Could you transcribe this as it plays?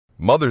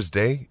Mother's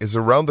Day is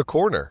around the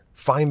corner.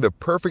 Find the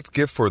perfect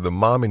gift for the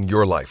mom in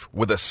your life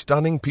with a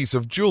stunning piece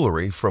of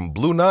jewelry from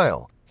Blue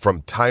Nile.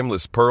 From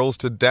timeless pearls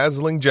to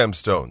dazzling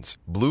gemstones,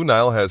 Blue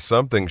Nile has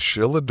something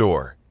she'll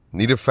adore.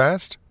 Need it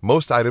fast?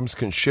 Most items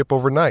can ship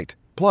overnight.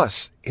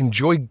 Plus,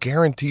 enjoy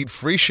guaranteed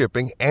free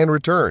shipping and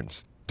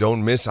returns.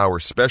 Don't miss our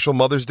special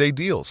Mother's Day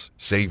deals.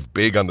 Save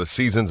big on the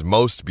season's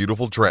most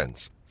beautiful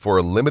trends. For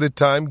a limited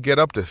time, get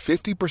up to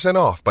 50%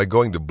 off by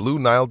going to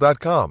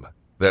BlueNile.com.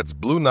 That's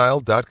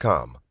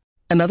BlueNile.com.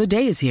 Another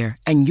day is here,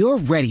 and you're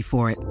ready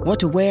for it. What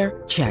to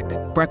wear? Check.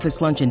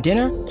 Breakfast, lunch, and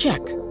dinner? Check.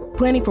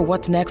 Planning for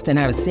what's next and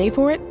how to save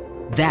for it?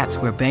 That's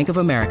where Bank of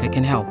America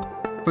can help.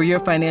 For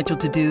your financial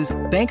to-dos,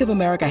 Bank of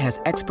America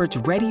has experts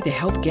ready to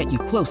help get you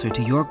closer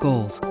to your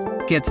goals.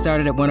 Get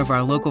started at one of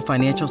our local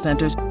financial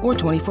centers or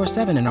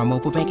 24/7 in our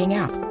mobile banking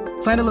app.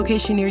 Find a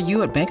location near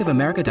you at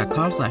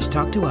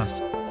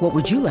bankofamerica.com/talktous. What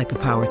would you like the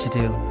power to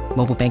do?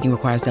 Mobile banking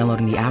requires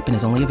downloading the app and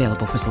is only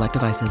available for select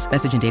devices.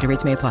 Message and data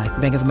rates may apply.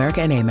 Bank of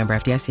America N.A., member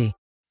FDIC.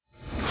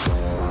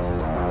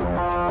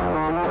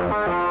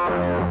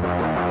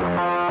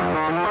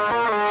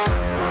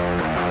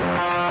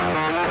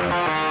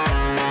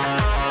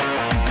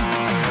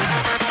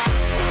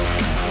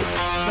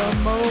 The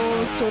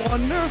most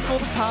wonderful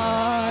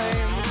time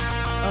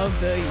of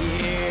the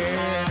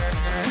year.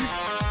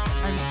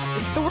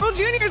 It's the World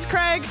Juniors,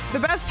 Craig. The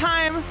best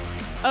time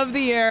of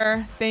the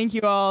year. Thank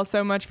you all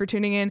so much for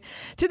tuning in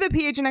to the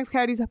PHNX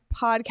Coyotes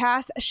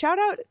podcast. A shout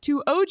out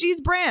to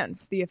OG's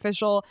Brands, the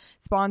official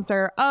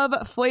sponsor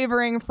of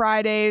Flavoring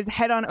Fridays.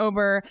 Head on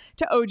over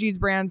to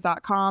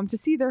ogsbrands.com to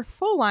see their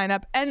full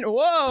lineup. And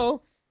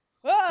whoa,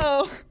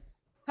 how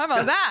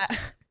about that?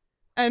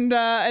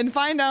 And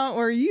find out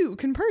where you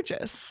can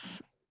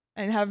purchase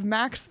and have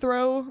Max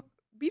throw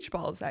beach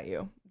balls at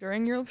you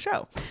during your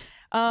show.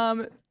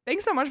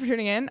 Thanks so much for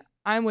tuning in.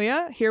 I'm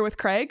Leah here with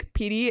Craig.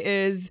 PD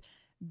is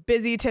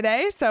busy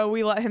today, so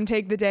we let him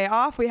take the day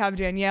off. We have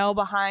Danielle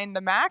behind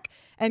the Mac.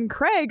 And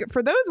Craig,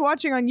 for those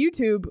watching on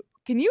YouTube,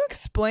 can you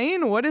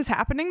explain what is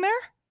happening there?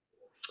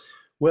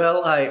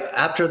 Well,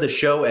 after the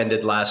show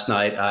ended last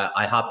night,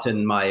 I hopped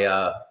in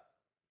my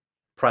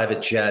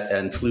private jet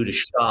and flew to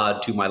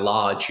Stade, to my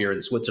lodge here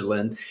in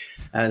Switzerland.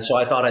 And so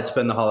I thought I'd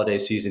spend the holiday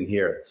season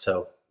here.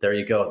 So there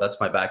you go. That's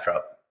my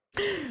backdrop.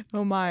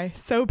 Oh my,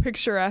 so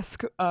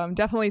picturesque.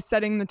 Definitely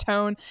setting the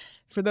tone.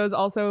 For those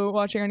also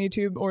watching on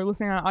YouTube or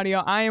listening on audio,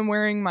 I am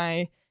wearing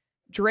my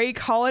Drake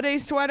holiday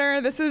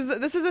sweater. This is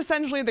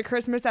essentially the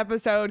Christmas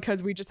episode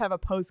because we just have a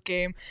post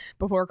game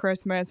before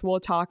Christmas. We'll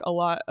talk a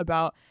lot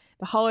about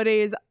the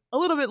holidays a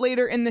little bit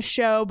later in the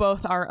show,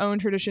 both our own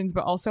traditions,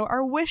 but also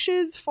our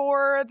wishes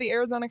for the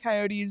Arizona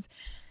Coyotes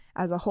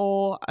as a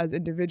whole, as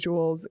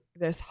individuals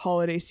this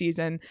holiday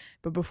season.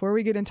 But before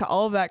we get into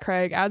all of that,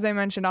 Craig, as I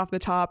mentioned off the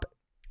top,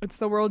 it's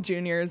the World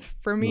Juniors.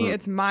 For me,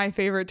 it's my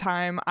favorite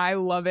time. I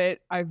love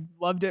it. I've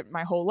loved it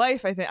my whole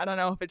life. I don't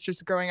know if it's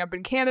just growing up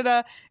in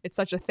Canada. It's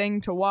such a thing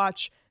to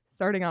watch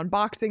starting on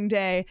Boxing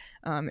Day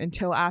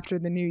until after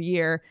the new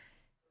year.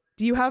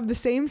 Do you have the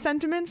same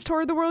sentiments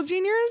toward the World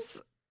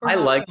Juniors? I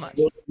like the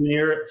World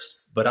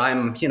Juniors, but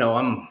I'm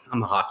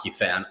a hockey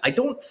fan. I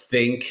don't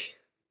think,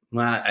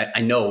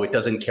 I know it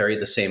doesn't carry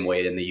the same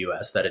weight in the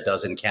US that it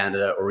does in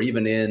Canada or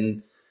even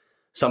in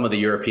some of the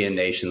European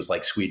nations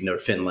like Sweden or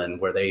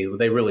Finland, where they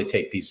really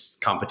take these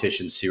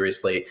competitions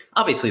seriously.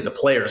 Obviously, the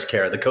players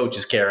care, the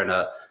coaches care, and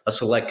a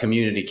select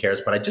community cares.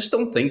 But I just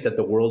don't think that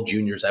the World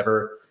Juniors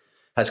ever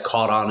has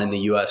caught on in the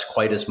U.S.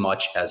 quite as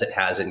much as it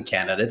has in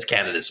Canada. It's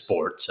Canada's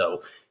sport,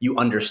 so you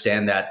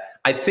understand that.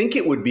 I think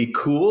it would be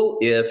cool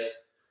if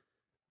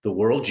the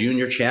World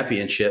Junior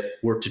Championship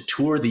were to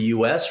tour the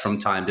U.S. from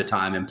time to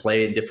time and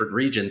play in different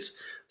regions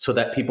so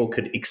that people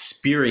could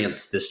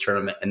experience this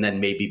tournament and then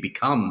maybe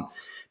become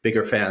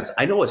bigger fans.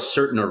 I know a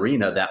certain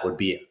arena that would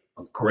be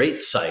a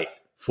great site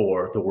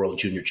for the World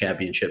Junior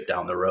Championship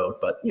down the road,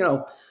 but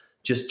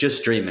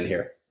just dreaming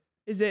here.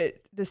 Is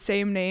it the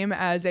same name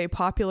as a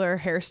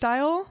popular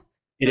hairstyle?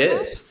 It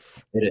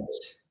is. It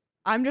is.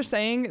 I'm just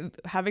saying,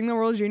 having the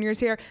World Juniors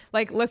here,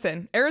 like,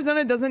 listen,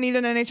 Arizona doesn't need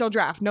an NHL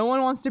draft. No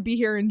one wants to be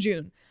here in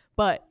June,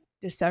 but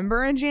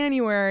December and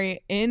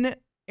January in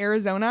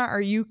Arizona,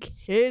 are you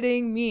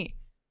kidding me?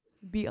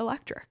 Be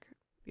electric.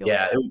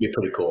 Yeah, it would be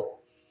pretty cool.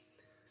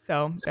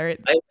 So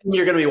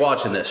you're going to be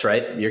watching this,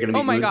 right? You're going to be.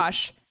 Oh my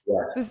gosh. Yeah.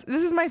 This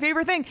is my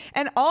favorite thing.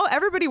 And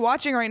everybody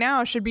watching right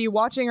now should be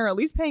watching or at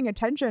least paying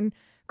attention,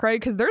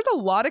 Craig, because there's a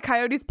lot of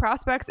Coyotes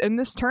prospects in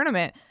this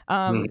tournament.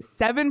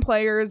 7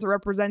 players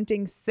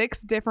representing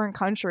 6 different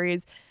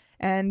countries.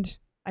 And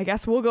I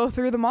guess we'll go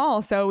through them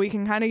all so we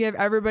can kind of give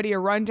everybody a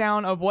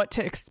rundown of what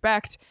to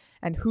expect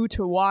and who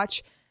to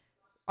watch.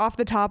 Off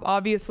the top,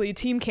 obviously,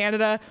 Team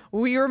Canada.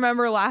 We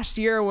remember last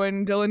year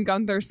when Dylan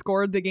Guenther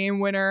scored the game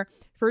winner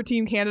for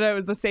Team Canada. It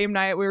was the same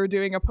night we were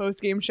doing a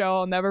post-game show.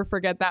 I'll never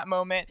forget that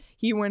moment.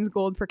 He wins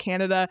gold for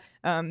Canada.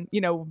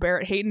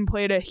 Barrett Hayton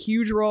played a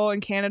huge role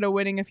in Canada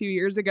winning a few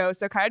years ago.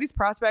 So Coyotes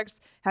prospects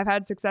have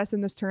had success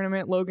in this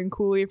tournament. Logan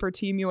Cooley for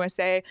Team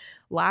USA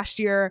last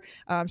year.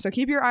 So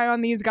keep your eye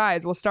on these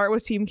guys. We'll start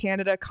with Team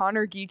Canada,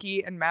 Conor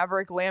Geekie and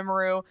Maverick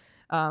Lamoureux.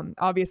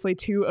 Obviously,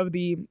 two of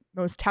the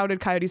most touted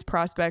Coyotes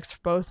prospects,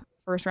 both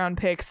first-round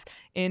picks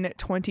in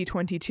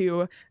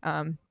 2022.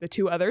 The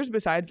two others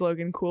besides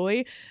Logan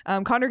Cooley.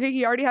 Conor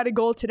Geekie already had a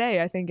goal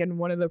today, I think, in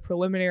one of the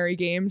preliminary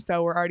games,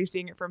 so we're already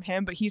seeing it from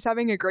him. But he's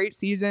having a great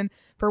season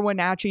for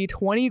Wenatchee.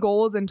 20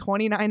 goals and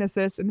 29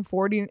 assists and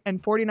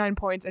 49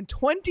 points and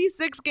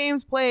 26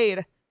 games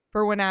played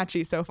for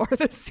Wenatchee so far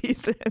this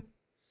season.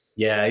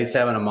 Yeah, he's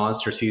having a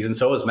monster season.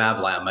 So is Mav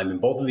Lam. I mean,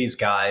 both of these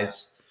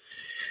guys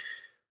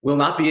will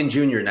not be in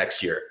junior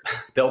next year.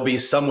 They'll be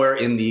somewhere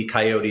in the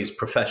Coyotes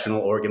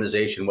professional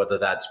organization, whether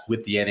that's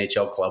with the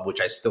NHL club,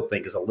 which I still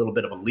think is a little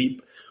bit of a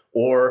leap,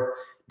 or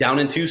down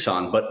in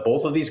Tucson. But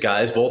both of these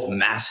guys, both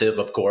massive,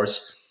 of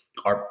course,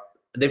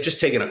 they've just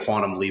taken a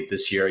quantum leap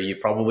this year. You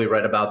probably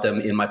read about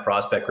them in my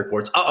prospect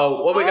reports.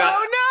 What we got?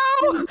 Oh,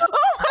 no!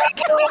 Oh, my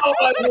God!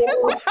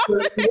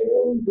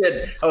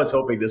 I was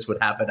hoping this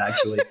would happen,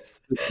 actually.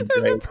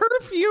 There's a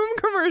perfume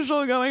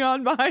commercial going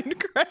on behind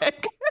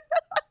Craig.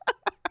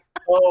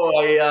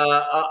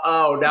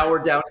 Now we're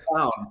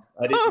downtown.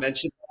 I didn't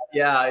mention that.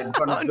 Yeah, in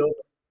front of the building.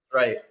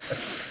 Right.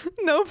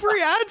 No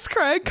free ads,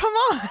 Craig. Come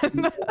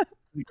on.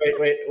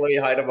 Wait, let me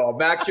hide them all.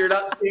 Max, you're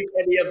not seeing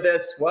any of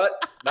this.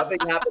 What? Nothing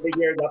happening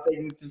here.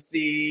 Nothing to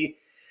see.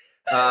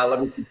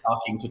 Let me keep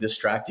talking to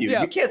distract you.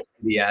 Yeah. You can't see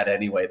the ad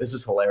anyway. This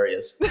is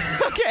hilarious.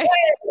 Okay.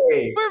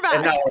 Hey! We're back.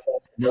 And now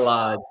we're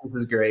live.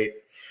 This is great.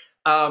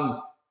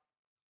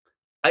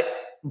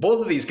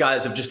 Both of these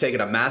guys have just taken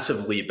a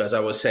massive leap, as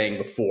I was saying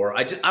before.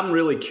 I'm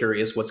really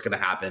curious what's going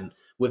to happen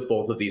with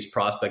both of these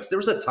prospects. There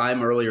was a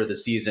time earlier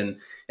this season,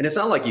 and it's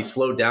not like he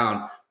slowed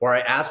down, where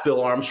I asked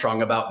Bill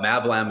Armstrong about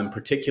Mav Lam in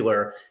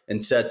particular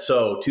and said,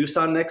 so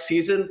Tucson next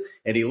season?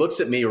 And he looks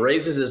at me,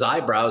 raises his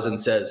eyebrows and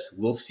says,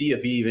 we'll see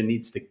if he even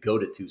needs to go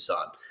to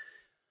Tucson.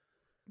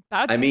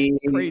 That's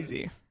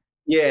crazy.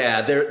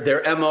 Yeah,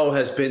 their MO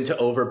has been to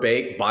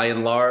overbake by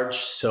and large.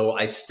 So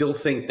I still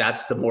think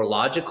that's the more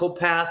logical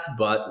path,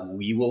 but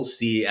we will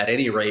see. At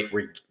any rate,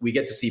 we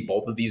get to see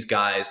both of these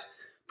guys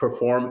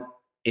perform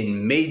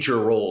in major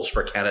roles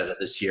for Canada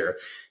this year.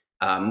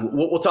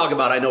 We'll talk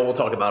about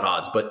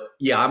odds, but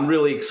yeah, I'm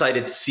really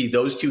excited to see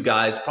those two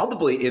guys,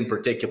 probably in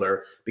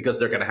particular, because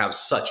they're going to have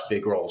such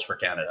big roles for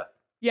Canada.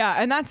 Yeah,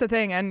 and that's the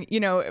thing. And,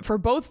 for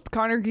both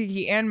Conor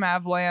Geekie and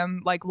Mav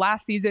Lam, like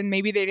last season,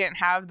 maybe they didn't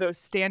have those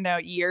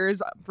standout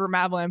years. For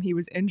Mav Lam, he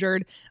was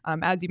injured.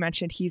 As you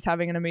mentioned, he's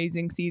having an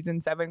amazing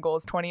season, 7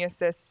 goals, 20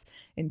 assists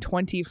in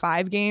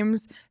 25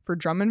 games for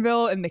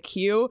Drummondville in the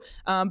Q.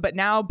 But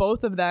now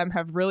both of them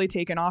have really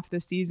taken off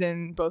this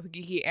season, both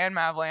Geekie and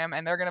Mav Lam,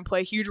 and they're going to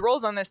play huge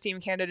roles on this Team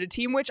Canada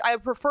team, which I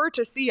prefer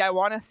to see. I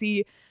want to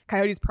see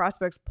Coyotes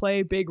prospects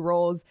play big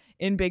roles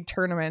in big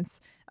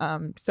tournaments.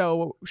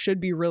 So should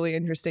be really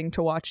interesting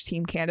to watch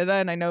Team Canada.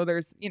 And I know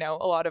there's, a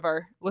lot of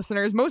our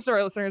listeners, most of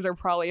our listeners are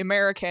probably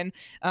American,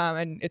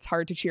 and it's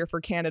hard to cheer for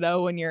Canada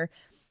when you're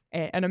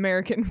an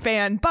American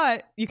fan,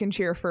 but you can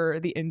cheer for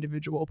the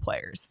individual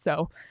players.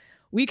 So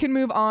we can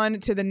move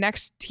on to the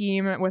next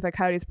team with a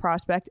Coyotes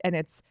prospect, and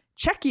it's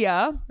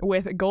Czechia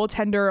with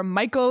goaltender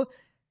Michael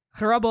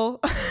Hrabal,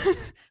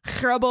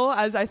 Hrabal,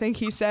 as I think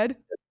he sasaid.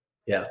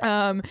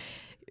 Yeah.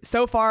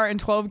 So far in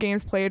 12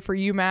 games played for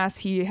UMass,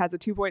 he has a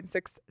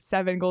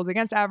 2.67 goals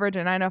against average,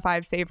 a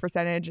 905 save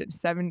percentage,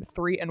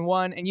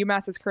 7-3-1. And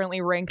UMass is currently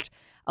ranked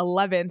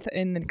 11th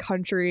in the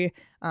country.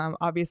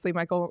 Obviously,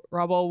 Michael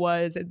Hrabal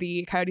was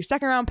the Coyotes'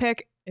 second-round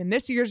pick in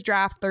this year's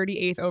draft,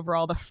 38th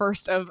overall, the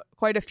first of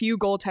quite a few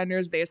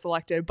goaltenders they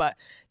selected, but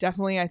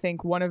definitely, I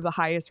think, one of the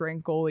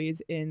highest-ranked goalies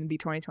in the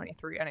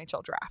 2023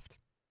 NHL draft.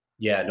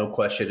 Yeah, no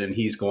question. And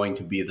he's going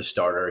to be the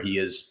starter. He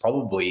is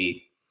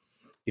probably...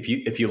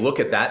 If you look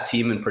at that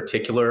team in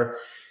particular,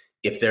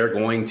 if they're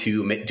going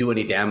to do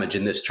any damage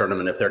in this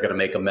tournament, if they're going to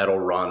make a medal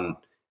run,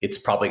 it's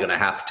probably going to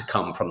have to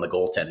come from the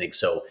goaltending.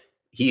 So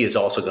he is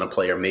also going to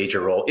play a major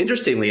role.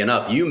 Interestingly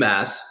enough,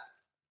 UMass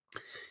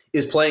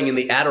is playing in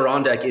the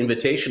Adirondack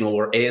Invitational,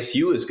 where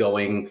ASU is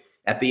going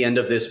at the end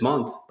of this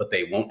month, but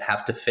they won't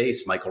have to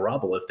face Michael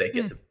Hrabal if they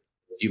get to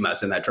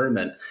UMass in that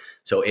tournament.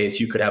 So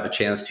ASU could have a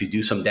chance to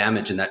do some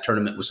damage in that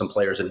tournament with some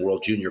players in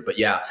World Junior. But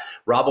yeah,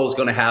 Hrabal is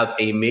going to have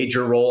a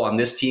major role on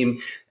this team.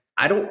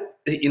 I don't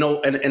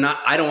want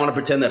to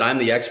pretend that I'm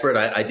the expert.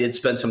 I did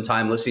spend some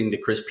time listening to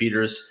Chris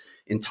Peters'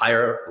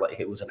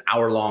 it was an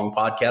hour-long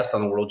podcast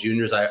on the World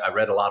Juniors. I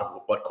read a lot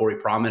of what Corey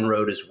Proman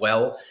wrote as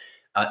well.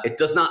 It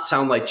does not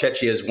sound like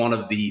Czechia is one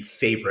of the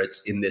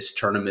favorites in this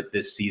tournament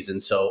this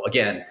season. So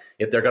again,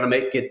 if they're going to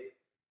make it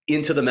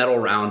into the medal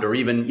round or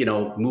even,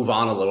 move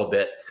on a little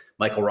bit,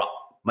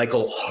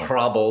 Michael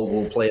Hrabal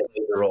will play a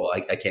major role.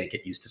 I can't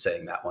get used to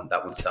saying that one.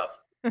 That one's tough.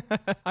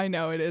 I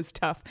know it is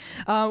tough.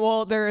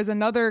 Well, there is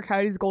another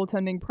Coyotes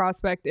goaltending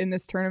prospect in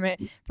this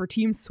tournament for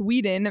Team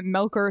Sweden,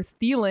 Melker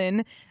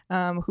Thielen,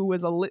 who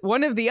was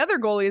one of the other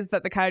goalies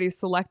that the Coyotes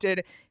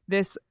selected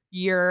this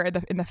year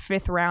in the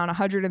fifth round,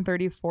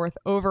 134th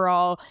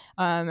overall.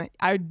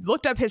 I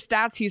looked up his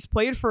stats. He's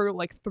played for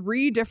like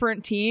 3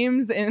 different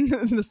teams in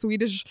the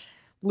Swedish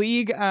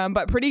league,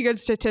 but pretty good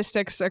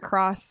statistics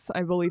across,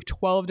 I believe,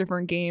 12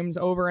 different games,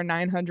 over a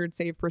 900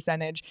 save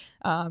percentage.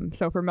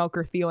 So for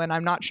Melker Thielen,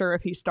 I'm not sure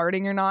if he's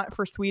starting or not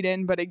for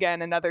Sweden, but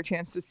again, another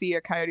chance to see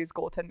a Coyotes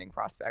goaltending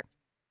prospect.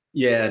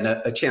 Yeah, and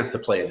a chance to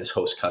play in this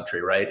host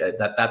country, right?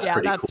 That's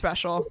pretty cool.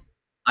 Special.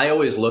 I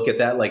always look at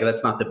that like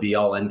that's not the be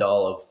all end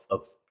all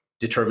of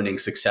determining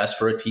success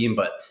for a team,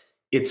 but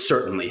it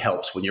certainly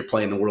helps when you're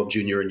playing the World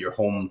Junior in your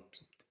home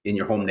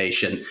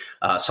nation.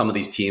 Some of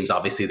these teams,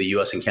 obviously the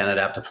US and Canada,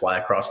 have to fly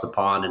across the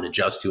pond and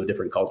adjust to a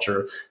different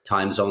culture,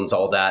 time zones,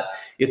 all that.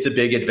 It's a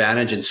big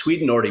advantage. And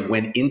Sweden already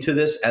went into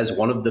this as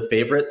one of the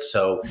favorites.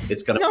 So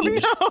it's going to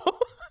be,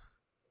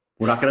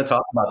 we're not going to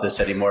talk about this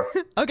anymore.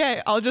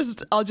 Okay. I'll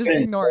just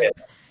ignore it.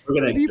 We're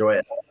going to enjoy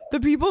it. The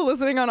people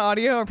listening on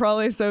audio are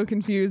probably so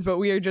confused, but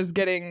we are just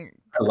getting,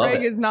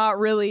 Craig is not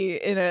really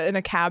in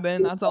a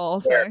cabin. That's all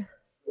I'll say.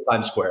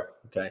 Times Square.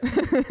 Okay.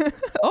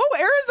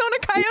 Arizona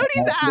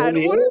Coyotes ad.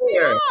 What are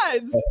the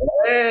odds?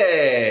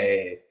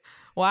 Hey.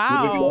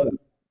 Wow.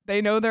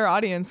 They know their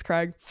audience,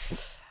 Craig.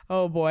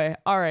 Oh boy.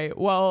 All right.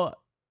 Well,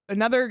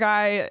 another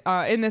guy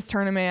in this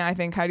tournament, I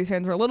think Coyotes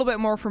fans are a little bit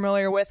more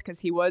familiar with because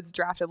he was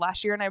drafted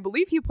last year, and I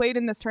believe he played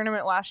in this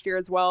tournament last year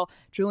as well.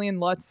 Julian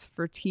Lutz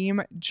for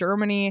Team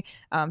Germany.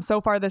 So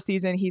far this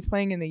season, he's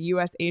playing in the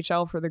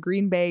USHL for the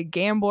Green Bay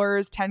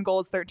Gamblers. 10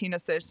 goals, 13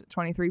 assists,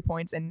 23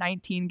 points, and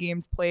 19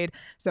 games played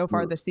so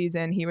far this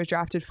season. He was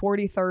drafted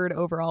 43rd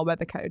overall by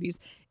the Coyotes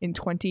in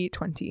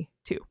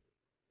 2022.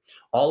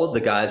 All of the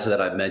guys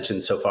that I've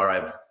mentioned so far,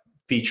 I've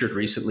featured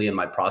recently in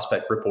my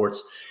prospect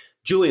reports.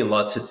 Julian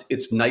Lutz,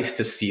 it's nice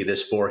to see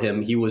this for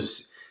him.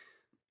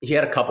 He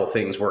had a couple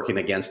things working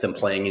against him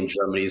playing in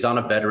Germany. He's on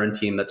a veteran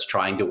team that's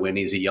trying to win.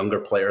 He's a younger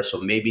player, so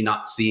maybe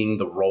not seeing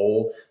the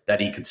role that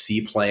he could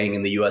see playing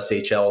in the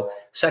USHL.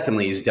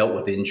 Secondly, he's dealt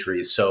with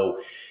injuries. So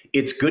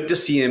it's good to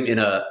see him in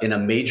a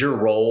major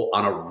role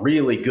on a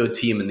really good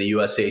team in the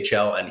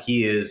USHL, and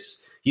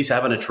he's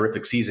having a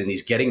terrific season.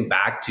 He's getting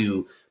back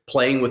to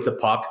playing with the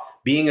puck,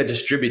 being a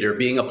distributor,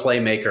 being a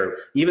playmaker,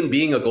 even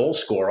being a goal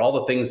scorer, all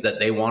the things that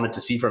they wanted to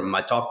see from him.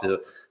 I talked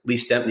to Lee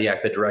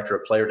Stempniak, the director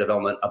of player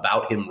development,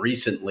 about him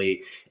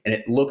recently, and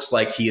it looks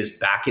like he is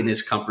back in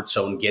his comfort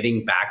zone,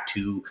 getting back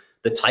to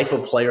the type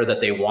of player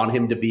that they want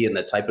him to be and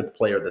the type of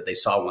player that they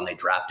saw when they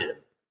drafted him.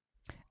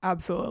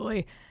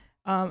 Absolutely.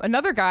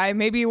 Another guy,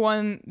 maybe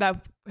one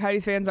that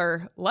Coyotes fans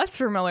are less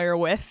familiar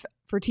with,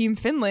 for Team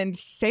Finland,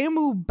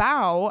 Samu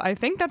Bao. I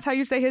think that's how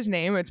you say his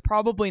name. It's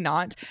probably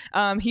not.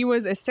 He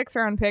was a 6th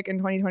round pick in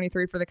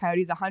 2023 for the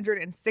Coyotes,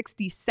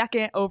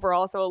 162nd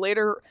overall, so a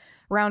later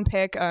round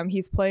pick.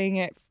 He's playing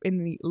it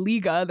in the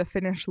Liga, the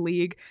Finnish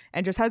league,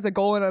 and just has a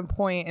goal and a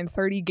point in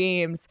 30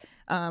 games.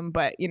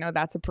 But,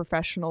 that's a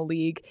professional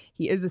league.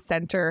 He is a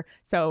center.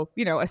 So,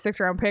 a 6th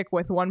round pick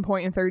with 1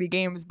 point in 30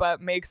 games, but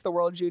makes the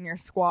World Junior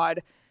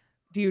squad.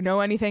 Do you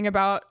know anything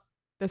about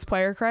this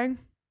player, Craig?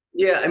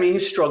 Yeah, I mean, he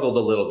struggled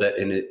a little bit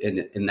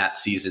in that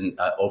season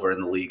over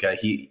in the league.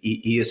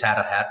 He has had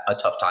a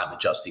tough time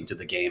adjusting to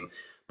the game,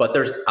 but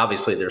there's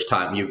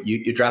time.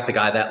 You draft a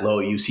guy that low,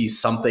 you see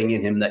something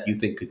in him that you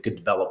think could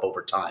develop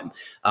over time.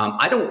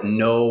 I don't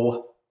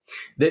know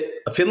that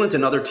Finland's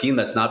another team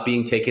that's not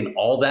being taken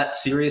all that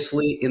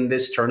seriously in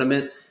this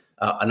tournament.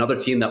 Another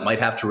team that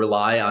might have to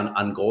rely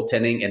on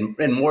goaltending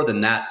and more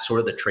than that, sort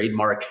of the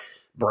trademark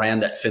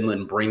brand that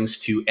Finland brings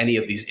to any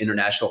of these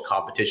international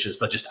competitions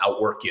that just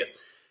outwork you.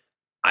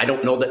 I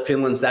don't know that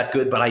Finland's that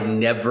good, but I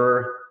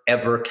never,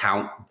 ever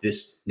count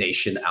this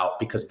nation out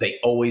because they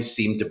always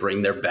seem to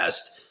bring their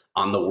best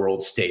on the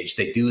world stage.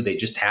 They do. They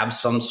just have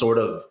some sort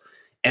of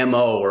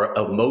MO or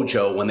a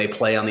mojo when they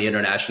play on the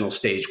international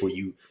stage where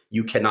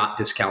you cannot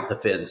discount the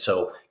Finns.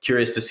 So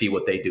curious to see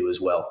what they do as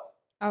well.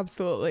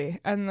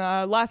 Absolutely. And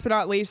last but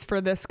not least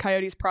for this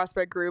Coyotes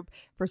prospect group,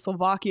 for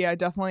Slovakia,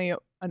 definitely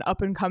an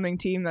up-and-coming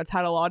team that's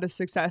had a lot of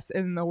success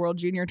in the World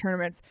Junior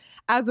tournaments.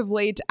 As of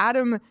late,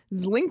 Adam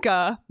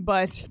Zlinka,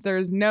 but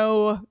there's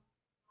no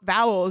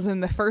vowels in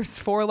the first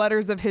 4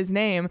 letters of his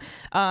name.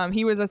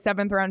 He was a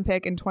 7th round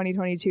pick in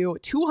 2022,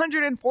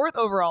 204th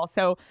overall,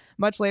 so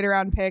much later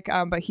round pick,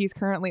 but he's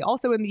currently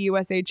also in the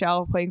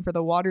USHL playing for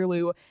the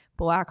Waterloo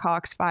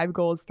Blackhawks, 5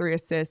 goals, 3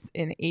 assists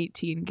in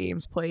 18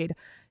 games played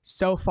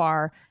so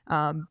far.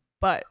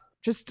 But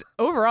just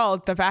overall,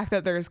 the fact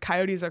that there's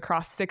Coyotes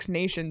across 6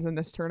 nations in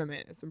this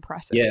tournament is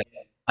impressive. Yeah,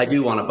 I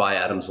do want to buy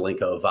Adam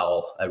Zlinka a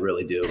vowel. I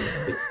really do.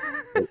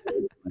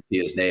 See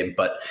his name,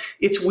 but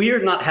it's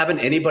weird not having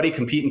anybody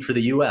competing for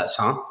the U.S.,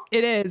 huh?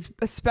 It is,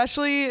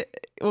 especially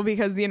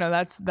because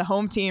that's the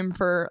home team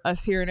for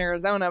us here in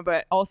Arizona.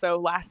 But also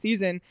last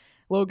season,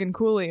 Logan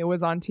Cooley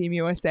was on Team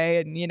USA,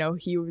 and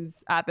he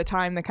was at the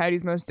time the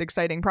Coyotes' most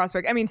exciting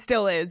prospect. I mean,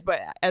 still is,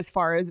 but as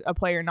far as a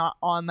player not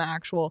on the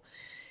actual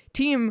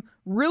team.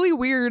 Really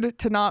weird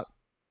to not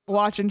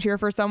watch and cheer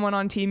for someone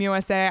on Team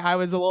USA. I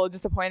was a little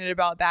disappointed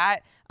about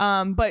that.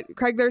 But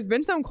Craig, there's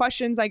been some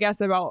questions, I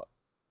guess, about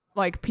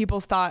like people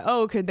thought,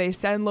 oh, could they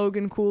send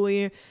Logan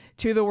Cooley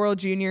to the World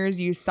Juniors?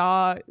 You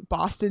saw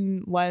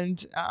Boston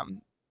lend, how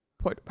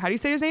do you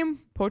say his name?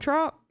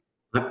 Potra?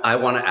 I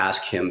want to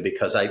ask him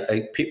because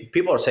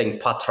people are saying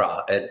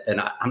Patra,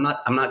 and I'm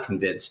not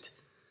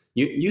convinced.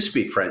 You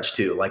speak French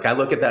too. Like I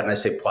look at that and I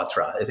say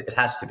Patra. It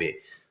has to be.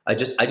 I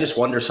just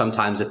wonder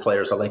sometimes if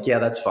players are like, yeah,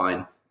 that's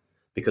fine,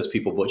 because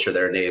people butcher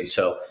their name.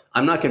 So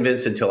I'm not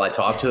convinced until I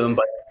talk to him.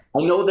 But I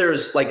know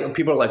there's like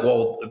people are like,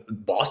 well,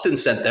 Boston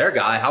sent their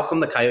guy. How come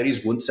the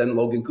Coyotes wouldn't send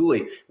Logan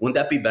Cooley? Wouldn't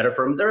that be better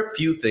for him? There are a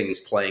few things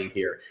playing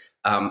here.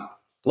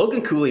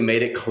 Logan Cooley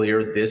made it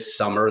clear this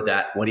summer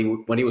that when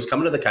he was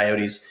coming to the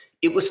Coyotes,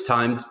 it was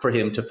time for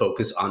him to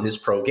focus on his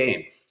pro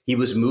game. He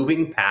was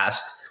moving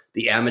past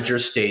the amateur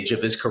stage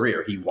of his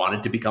career. He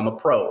wanted to become a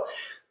pro.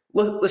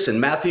 Listen,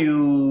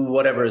 Matthew,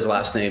 whatever his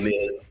last name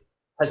is,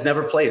 has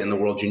never played in the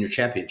World Junior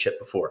Championship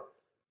before.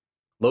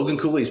 Logan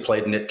Cooley's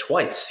played in it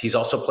twice. He's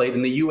also played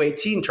in the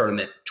U18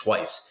 tournament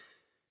twice.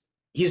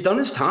 He's done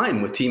his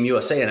time with Team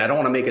USA, and I don't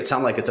want to make it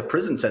sound like it's a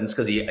prison sentence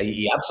because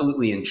he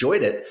absolutely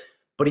enjoyed it,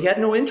 but he had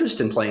no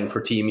interest in playing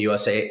for Team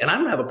USA, and I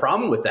don't have a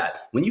problem with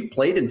that. When you've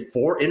played in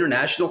 4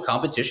 international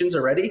competitions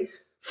already,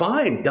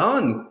 fine,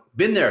 done,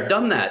 been there,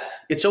 done that.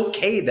 It's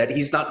okay that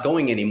he's not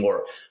going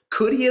anymore.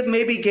 Could he have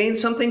maybe gained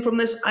something from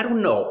this? I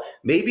don't know.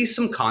 Maybe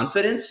some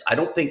confidence. I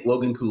don't think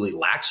Logan Cooley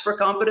lacks for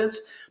confidence,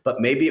 but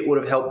maybe it would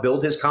have helped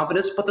build his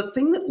confidence. But the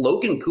thing that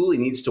Logan Cooley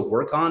needs to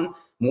work on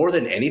more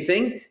than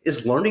anything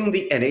is learning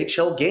the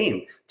NHL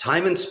game,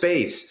 time and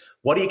space,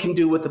 what he can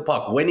do with the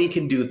puck, when he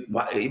can do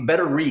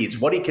better reads,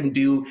 what he can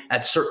do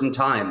at certain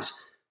times.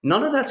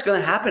 None of that's going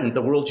to happen at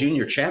the World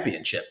Junior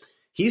Championship.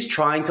 He's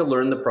trying to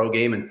learn the pro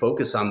game and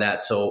focus on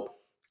that. So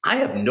I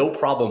have no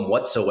problem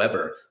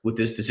whatsoever with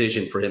this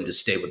decision for him to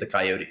stay with the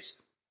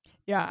Coyotes.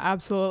 Yeah,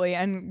 absolutely.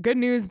 And good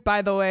news,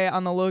 by the way,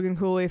 on the Logan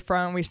Cooley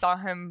front. We saw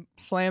him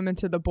slam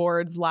into the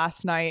boards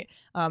last night,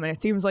 and it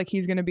seems like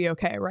he's going to be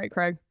okay, right,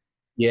 Craig?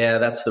 Yeah,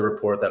 that's the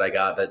report that I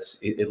got.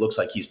 It looks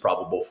like he's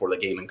probable for the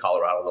game in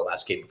Colorado, the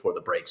last game before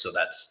the break. So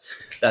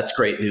that's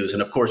great news.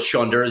 And of course,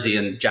 Sean Durzi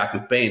and Jack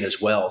McBain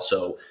as well.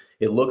 So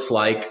it looks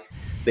like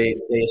they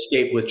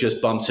escaped with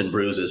just bumps and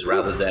bruises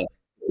rather than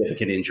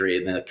significant injury,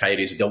 and the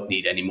Coyotes don't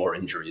need any more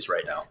injuries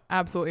right now.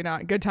 Absolutely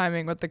not. Good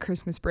timing with the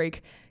Christmas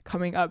break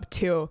coming up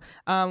too.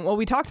 Well,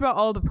 we talked about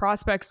all the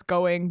prospects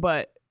going,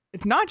 but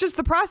it's not just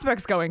the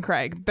prospects going,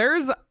 Craig.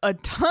 There's a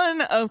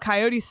ton of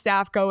Coyotes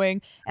staff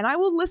going, and I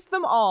will list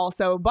them all.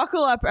 So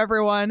buckle up,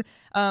 everyone.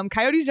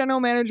 Coyotes general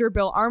manager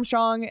Bill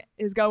Armstrong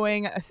is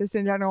going.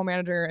 Assistant general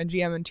manager and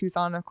GM in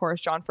Tucson, of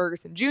course, John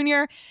Ferguson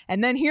Jr.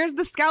 And then here's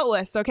the scout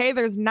list. Okay,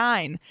 there's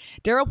 9.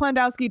 Daryl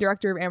Plandowski,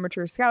 director of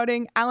amateur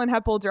scouting. Alan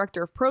Heppel,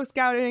 director of pro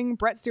scouting.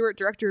 Brett Stewart,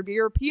 director of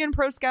European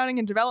pro scouting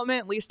and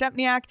development. Lee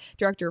Stepniak,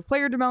 director of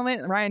player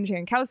development. Ryan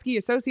Jankowski,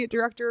 associate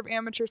director of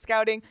amateur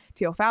scouting.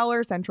 Teal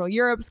Fowler, Central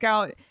Europe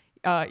scout.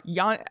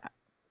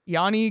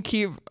 Yanni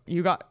Kiev,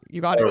 you got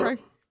it, right?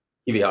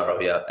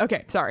 Kiviaro, yeah.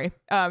 Okay, sorry.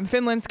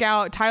 Finland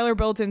scout, Tyler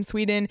Bilton,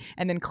 Sweden,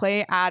 and then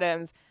Clay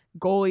Adams,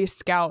 goalie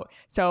scout.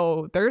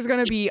 So there's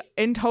going to be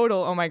in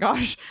total, oh my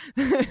gosh,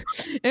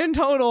 in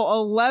total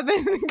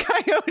 11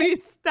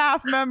 Coyotes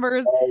staff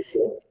members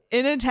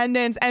in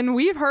attendance. And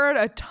we've heard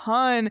a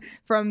ton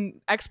from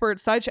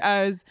experts such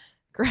as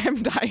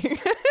Graham Dying.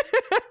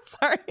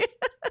 Sorry.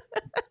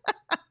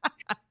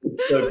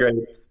 It's so great.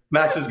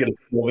 Max is going to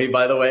kill me,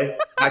 by the way.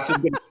 Max is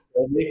going to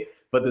kill me,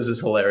 but this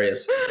is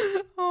hilarious.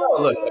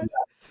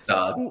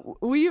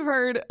 We've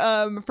heard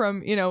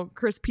from,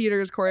 Chris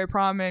Peters, Corey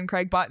Proman,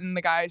 Craig Button,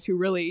 the guys who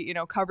really,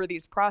 cover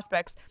these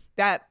prospects,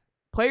 that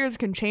players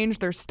can change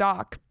their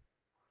stock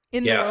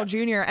in the World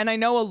Junior. And I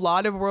know a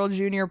lot of World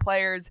Junior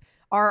players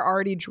are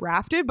already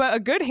drafted, but a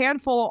good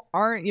handful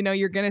aren't.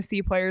 You're going to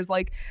see players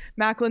like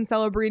Macklin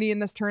Celebrini in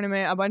this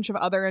tournament, a bunch of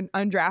other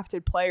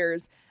undrafted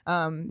players.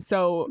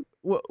 So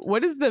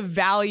what is the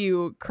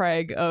value,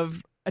 Craig,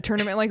 of a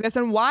tournament like this,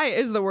 and why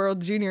is the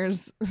World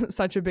Juniors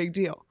such a big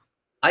deal?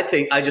 I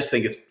just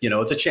think it's,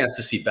 it's a chance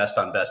to see best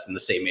on best in the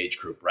same age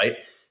group, right?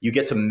 You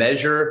get to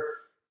measure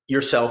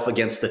yourself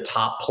against the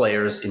top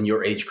players in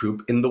your age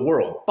group in the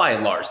world. By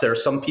and large, there are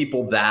some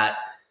people that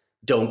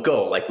don't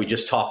go, like we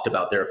just talked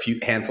about. There are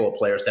a handful of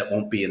players that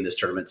won't be in this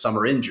tournament. Some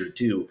are injured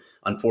too,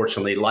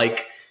 unfortunately,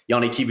 like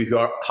Yanni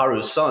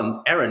Kiviharu's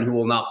son, Aaron, who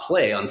will not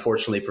play,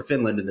 unfortunately, for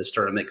Finland in this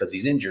tournament because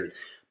he's injured.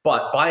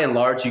 But by and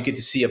large, you get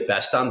to see a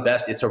best on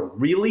best. It's a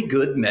really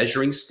good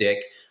measuring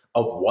stick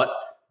of what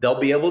they'll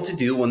be able to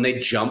do when they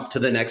jump to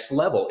the next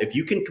level. If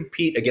you can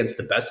compete against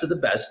the best of the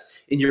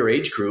best in your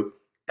age group,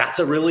 that's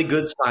a really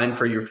good sign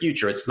for your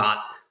future. It's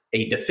not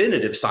a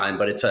definitive sign,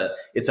 but it's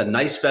a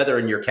nice feather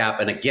in your cap.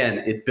 And again,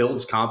 it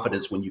builds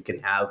confidence when you can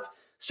have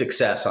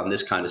success on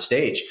this kind of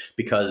stage,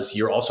 because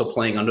you're also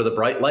playing under the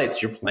bright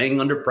lights. You're playing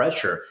under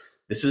pressure.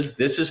 This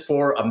is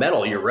for a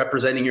medal. You're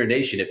representing your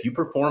nation. If you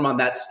perform on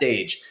that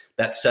stage,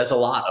 that says a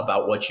lot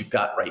about what you've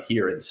got right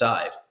here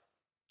inside.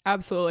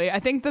 Absolutely. I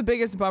think the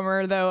biggest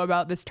bummer though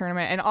about this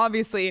tournament, and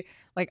obviously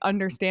like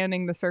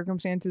understanding the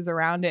circumstances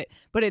around it,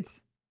 but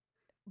it's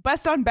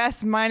best on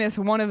best minus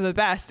one of the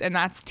best, and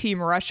that's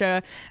Team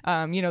Russia.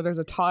 There's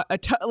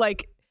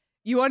like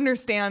you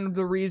understand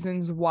the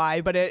reasons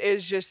why, but it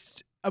is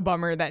just a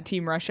bummer that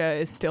Team Russia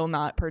is still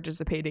not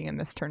participating in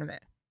this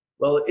tournament.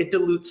 Well, it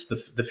dilutes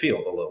the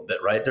field a little bit,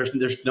 right?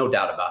 There's no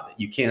doubt about it.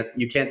 You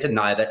can't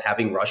deny that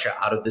having Russia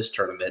out of this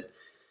tournament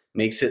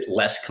makes it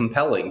less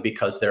compelling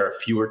because there are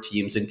fewer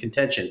teams in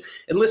contention.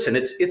 And listen,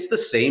 it's the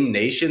same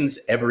nations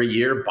every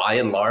year by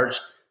and large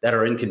that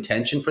are in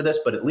contention for this.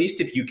 But at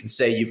least if you can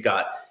say you've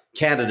got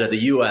Canada, the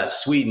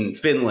US, Sweden,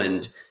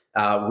 Finland,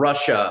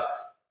 Russia,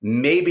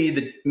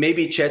 maybe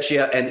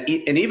Czechia, and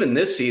even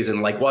this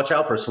season, like watch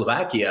out for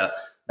Slovakia.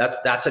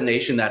 That's a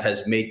nation that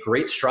has made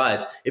great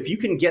strides. If you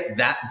can get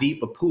that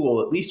deep a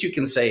pool, at least you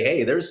can say,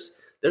 hey,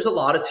 there's a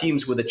lot of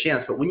teams with a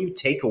chance. But when you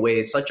take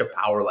away such a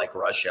power like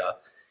Russia,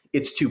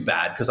 it's too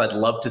bad because I'd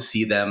love to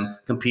see them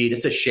compete.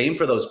 It's a shame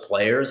for those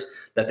players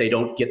that they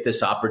don't get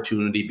this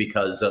opportunity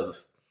because of,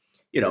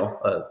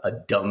 a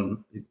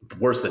dumb,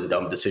 worse than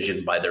dumb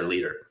decision by their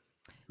leader,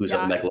 who's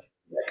a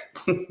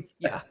megalomaniac.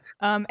 Yeah.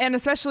 And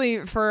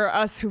especially for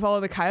us who follow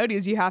the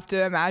Coyotes, you have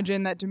to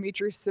imagine that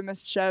Dmitry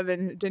Simishev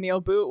and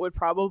Daniil But would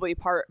probably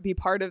be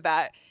part of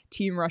that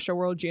Team Russia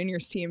World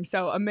Juniors team.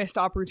 So a missed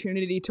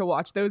opportunity to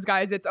watch those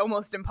guys. It's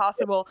almost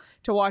impossible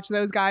to watch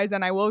those guys.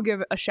 And I will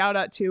give a shout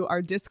out to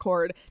our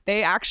Discord.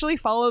 They actually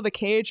follow the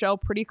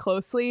KHL pretty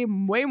closely,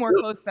 way more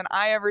close than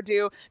I ever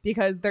do,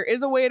 because there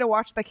is a way to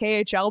watch the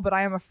KHL, but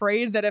I am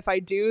afraid that if I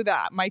do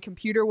that, my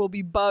computer will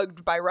be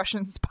bugged by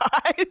Russian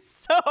spies.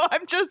 So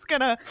I'm just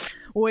going to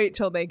wait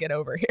till they get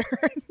over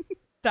here.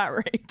 That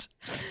rate.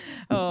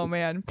 Oh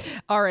man.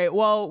 All right.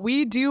 Well,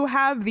 we do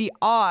have the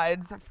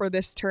odds for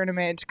this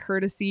tournament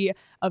courtesy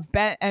of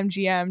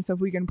BetMGM. So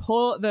if we can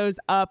pull those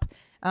up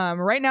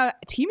right now,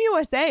 Team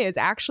USA is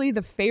actually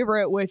the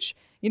favorite, which,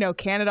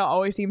 Canada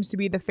always seems to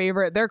be the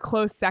favorite. They're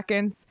close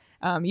seconds.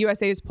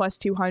 USA is plus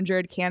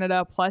 200,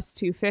 Canada plus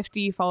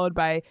 250, followed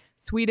by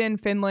Sweden,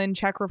 Finland,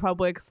 Czech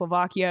Republic,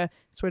 Slovakia,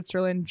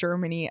 Switzerland,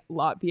 Germany,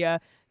 Latvia.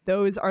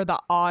 Those are the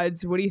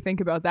odds. What do you think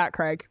about that,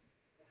 Craig?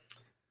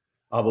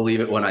 I'll believe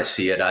it when I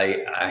see it.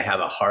 I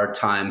have a hard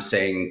time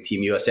saying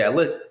Team USA.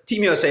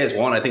 Team USA has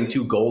won, I think,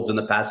 2 golds in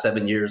the past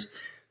 7 years.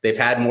 They've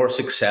had more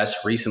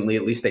success recently.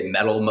 At least they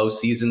medal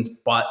most seasons.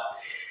 But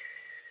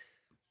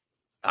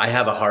I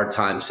have a hard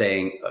time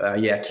saying,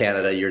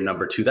 Canada, you're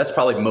number 2. That's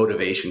probably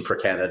motivation for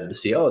Canada to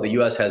see, the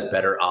U.S. has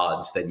better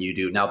odds than you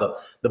do. Now,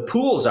 the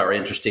pools are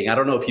interesting. I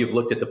don't know if you've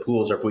looked at the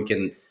pools or if we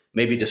can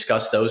maybe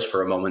discuss those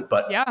for a moment.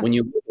 But when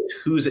you look at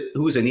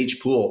who's in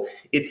each pool,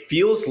 it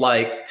feels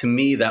like to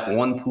me that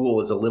one pool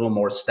is a little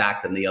more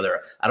stacked than the other.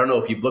 I don't know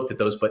if you've looked at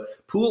those, but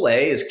Pool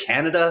A is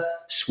Canada,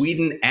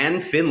 Sweden,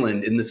 and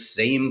Finland in the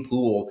same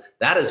pool.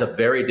 That is a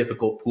very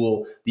difficult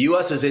pool. The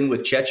U.S. is in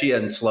with Czechia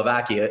and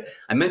Slovakia.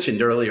 I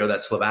mentioned earlier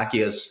that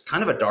Slovakia is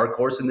kind of a dark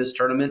horse in this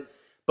tournament.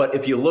 But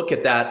if you look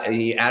at that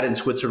and you add in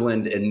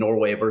Switzerland and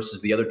Norway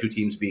versus the other 2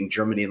 teams being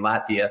Germany and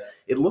Latvia,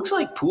 it looks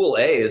like Pool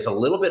A is a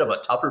little bit of a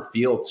tougher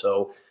field.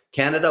 So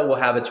Canada will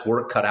have its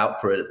work cut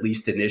out for it, at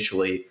least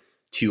initially,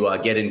 to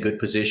get in good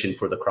position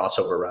for the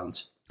crossover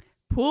rounds.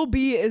 Pool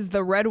B is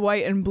the red,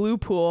 white, and blue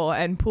pool,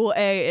 and Pool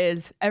A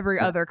is every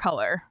other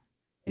color.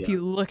 If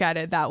you look at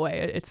it that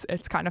way,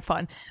 it's kind of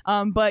fun.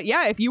 But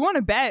yeah, if you want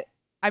to bet,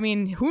 I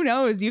mean, who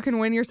knows? You can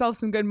win yourself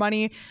some good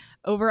money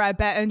over at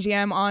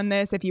BetMGM on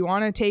this. If you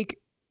want to take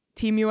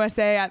Team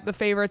USA at the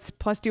favorites,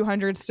 plus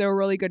 200, still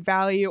really good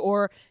value.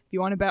 Or if you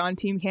want to bet on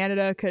Team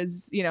Canada,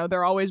 because,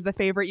 they're always the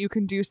favorite, you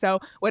can do so.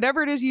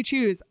 Whatever it is you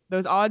choose,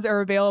 those odds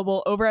are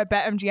available over at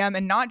BetMGM.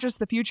 And not just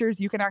the futures,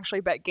 you can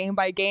actually bet game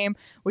by game,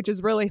 which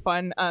is really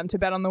fun to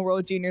bet on the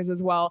World Juniors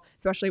as well,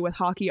 especially with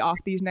hockey off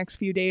these next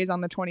few days.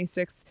 On the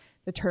 26th,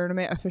 the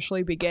tournament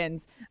officially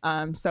begins.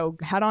 So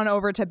head on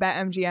over to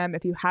BetMGM.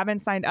 If you haven't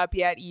signed up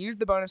yet, use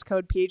the bonus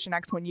code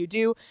PHNX when you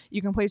do.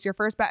 You can place your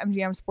first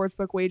BetMGM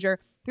sportsbook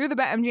wager through the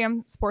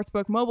BetMGM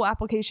Sportsbook mobile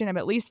application of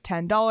at least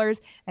 $10.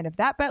 And if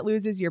that bet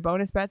loses, your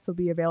bonus bets will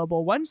be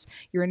available once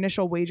your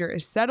initial wager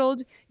is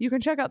settled. You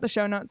can check out the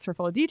show notes for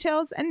full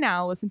details. And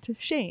now listen to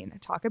Shane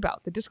talk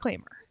about the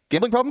disclaimer.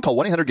 Gambling problem? Call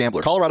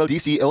 1-800-GAMBLER. Colorado,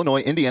 D.C., Illinois,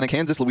 Indiana,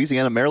 Kansas,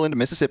 Louisiana, Maryland,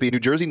 Mississippi, New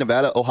Jersey,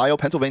 Nevada, Ohio,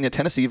 Pennsylvania,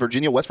 Tennessee,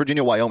 Virginia, West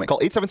Virginia, Wyoming.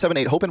 Call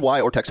 877-8-HOPE-NY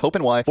or text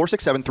HOPE-NY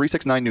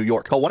 467-369 New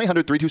York. Call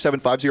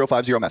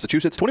 1-800-327-5050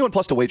 Massachusetts. 21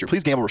 plus to wager.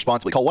 Please gamble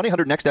responsibly. Call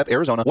 1-800-NEXT-STEP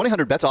Arizona.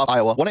 1-800-BETS-OFF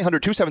Iowa.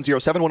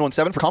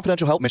 1-800-270-7117 for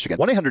confidential help Michigan.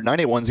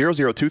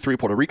 1-800-981-0023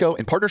 Puerto Rico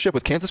in partnership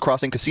with Kansas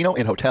Crossing Casino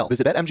and Hotel.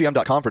 Visit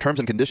BetMGM.com for terms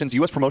and conditions.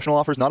 U.S. promotional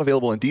offers not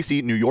available in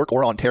D.C., New York,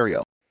 or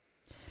Ontario.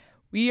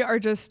 We are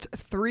just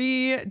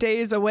 3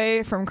 days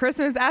away from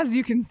Christmas, as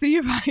you can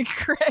see by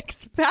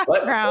Craig's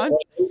background.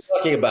 What are you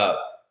talking about?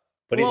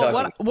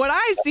 What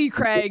I see,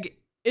 Craig,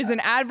 is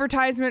an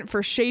advertisement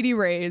for Shady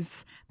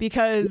Rays,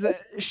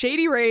 because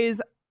Shady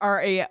Rays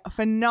are a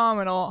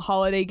phenomenal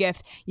holiday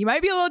gift. You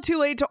might be a little too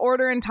late to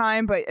order in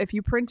time, but if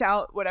you print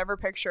out whatever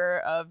picture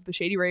of the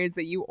Shady Rays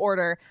that you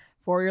order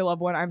for your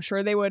loved one. I'm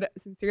sure they would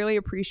sincerely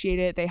appreciate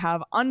it. They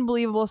have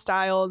unbelievable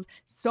styles,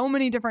 so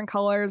many different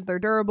colors. They're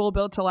durable,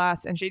 built to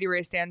last, and Shady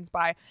Rays stands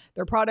by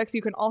their products.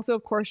 You can also,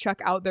 of course,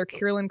 check out their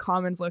Kierland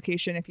Commons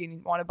location if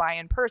you want to buy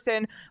in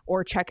person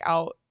or check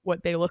out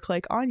what they look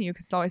like on you,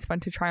 because it's always fun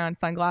to try on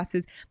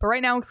sunglasses. But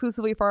right now,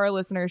 exclusively for our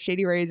listeners,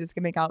 Shady Rays is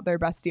giving out their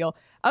best deal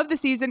of the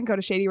season. Go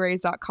to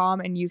shadyrays.com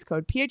and use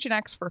code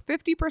PHNX for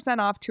 50%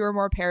 off 2 or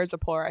more pairs of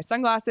polarized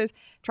sunglasses.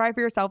 Try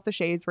for yourself the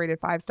shades rated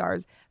 5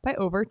 stars by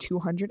over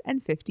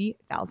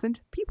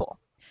 250,000 people.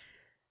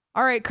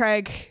 All right,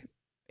 Craig,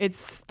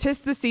 it's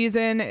 'tis the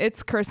season.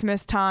 It's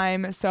Christmas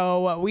time.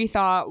 So we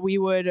thought we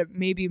would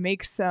maybe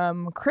make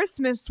some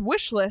Christmas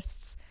wish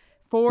lists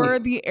for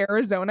the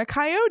Arizona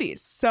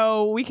Coyotes.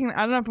 So we can,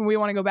 I don't know if we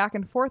want to go back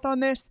and forth on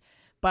this,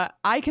 but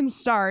I can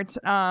start.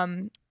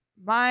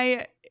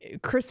 My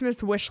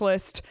Christmas wish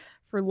list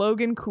for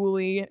Logan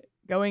Cooley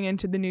going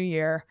into the new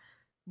year: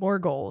 more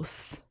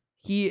goals.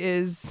 He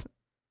is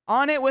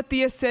on it with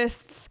the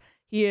assists.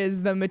 He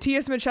is the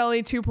Matias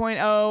Michelli 2.0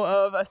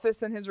 of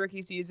assists in his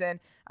rookie season.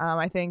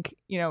 I think,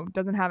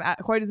 doesn't have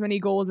quite as many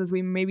goals as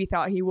we maybe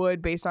thought he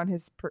would based on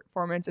his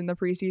performance in the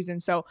preseason.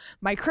 So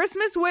my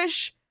Christmas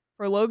wish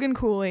for Logan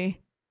Cooley: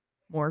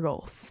 more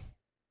goals.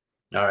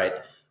 All right.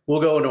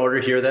 We'll go in order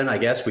here then. I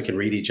guess we can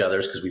read each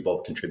other's because we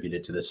both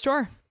contributed to this.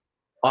 Sure.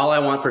 All I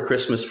want for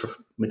Christmas for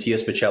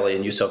Matias Michelli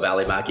and Juuso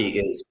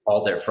Välimäki is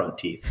all their front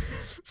teeth.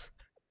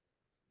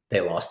 They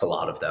lost a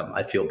lot of them.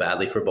 I feel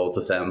badly for both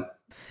of them.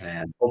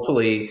 And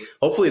hopefully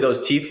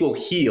those teeth will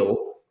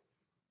heal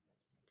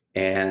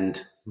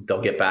and they'll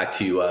get back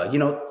to,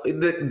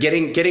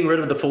 getting rid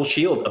of the full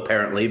shield,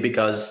 apparently,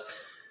 because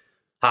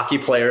hockey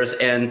players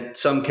and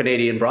some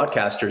Canadian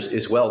broadcasters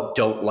as well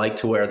don't like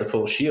to wear the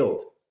full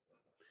shield.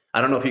 I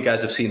don't know if you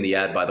guys have seen the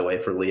ad, by the way,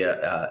 for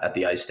Leah at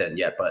the ice stand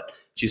yet, but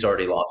she's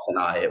already lost an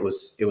eye. It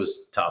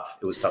was tough.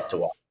 It was tough to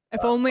watch.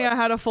 If only I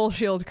had a full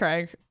shield,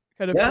 Craig.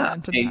 Could have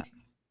prevented that.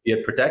 You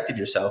had protected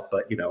yourself,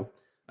 but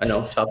I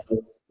know tough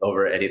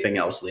over anything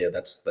else, Leah.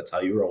 That's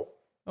how you roll.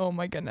 Oh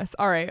my goodness.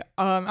 All right.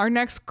 Our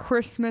next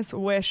Christmas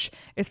wish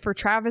is for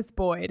Travis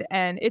Boyd,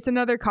 and it's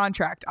another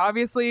contract.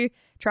 Obviously,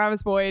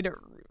 Travis Boyd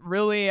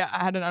really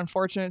had an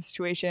unfortunate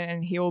situation,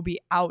 and he will be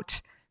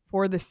out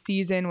for the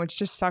season, which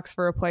just sucks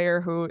for a player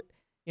who,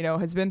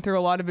 has been through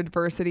a lot of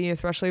adversity,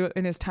 especially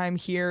in his time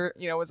here.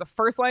 Was a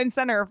first line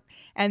center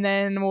and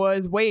then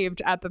was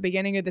waived at the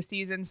beginning of the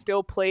season,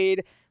 still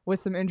played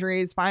with some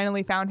injuries,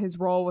 finally found his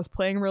role, was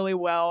playing really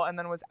well, and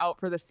then was out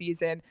for the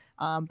season.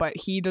 But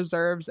he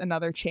deserves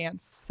another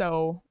chance.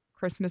 So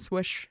Christmas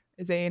wish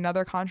is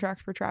another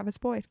contract for Travis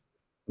Boyd.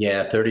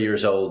 Yeah, 30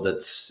 years old.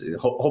 That's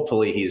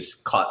hopefully he's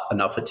caught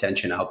enough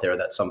attention out there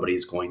that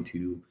somebody's going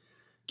to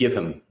give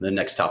him the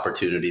next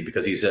opportunity,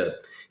 because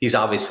he's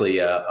obviously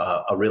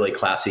a really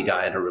classy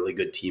guy and a really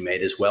good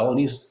teammate as well. And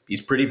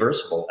he's pretty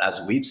versatile,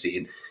 as we've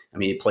seen. I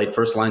mean, he played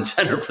first line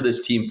center for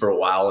this team for a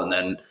while and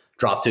then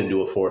dropped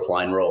into a fourth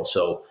line role.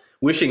 So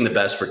wishing the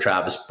best for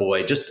Travis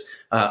Boyd, just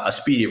a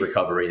speedy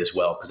recovery as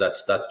well,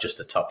 because that's just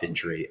a tough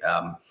injury.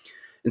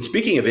 And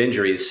speaking of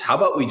injuries, how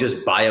about we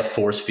just buy a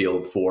force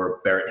field for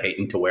Barrett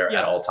Hayton to wear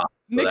at all times?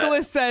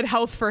 Nicholas said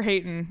health for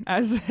Hayton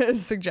as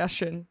his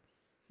suggestion.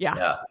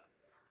 Yeah.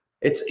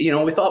 It's,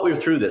 we thought we were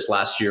through this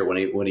last year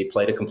when he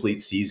played a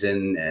complete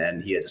season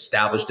and he had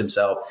established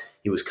himself.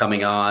 He was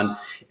coming on.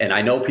 And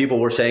I know people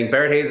were saying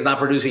Barrett Hayton's not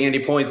producing any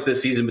points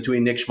this season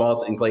between Nick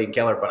Schmaltz and Clayton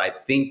Keller, but I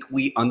think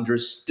we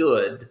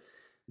understood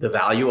the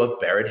value of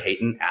Barrett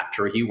Hayton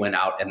after he went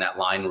out and that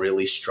line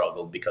really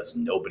struggled because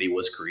nobody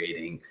was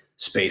creating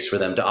space for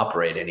them to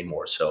operate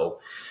anymore.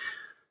 So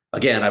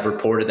again, I've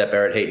reported that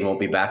Barrett Hayton won't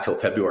be back till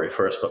February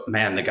 1st, but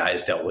man, the guy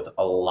has dealt with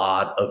a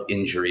lot of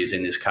injuries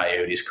in his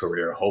Coyotes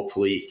career.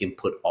 Hopefully he can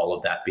put all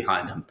of that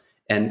behind him.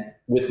 And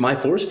with my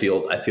force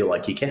field, I feel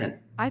like he can.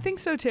 I think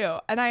so too.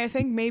 And I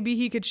think maybe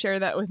he could share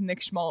that with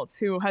Nick Schmaltz,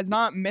 who has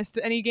not missed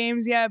any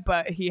games yet,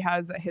 but he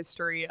has a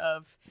history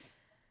of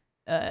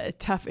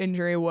tough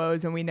injury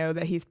woes. And we know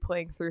that he's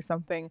playing through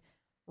something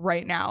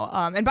right now.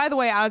 And by the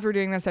way, as we're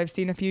doing this, I've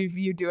seen a few of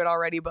you do it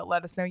already, but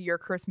let us know your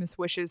Christmas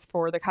wishes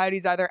for the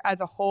Coyotes, either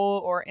as a whole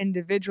or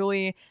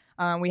individually.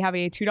 We have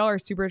a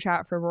 $2 super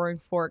chat for Roaring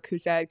Fork, who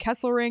said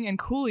Kesselring and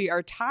Cooley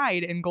are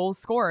tied in goals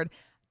scored.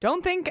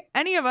 Don't think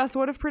any of us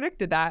would have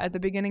predicted that at the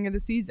beginning of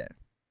the season.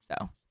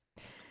 So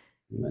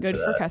good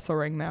for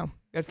Kesselring, though.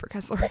 Good for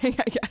Kesselring,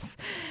 I guess.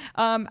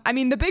 I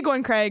mean, the big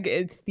one, Craig,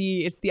 it's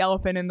the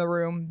elephant in the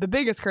room. The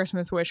biggest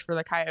Christmas wish for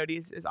the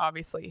Coyotes is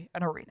obviously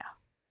an arena.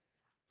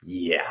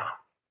 Yeah.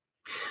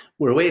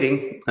 We're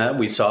waiting.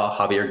 We saw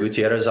Javier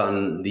Gutierrez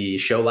on the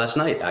show last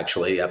night,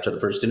 actually, after the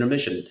first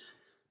intermission,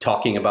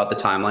 talking about the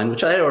timeline,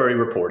 which I had already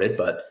reported,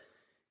 but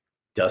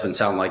doesn't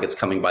sound like it's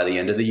coming by the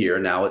end of the year.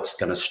 Now it's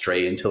going to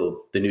stray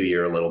into the new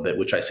year a little bit,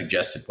 which I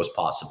suggested was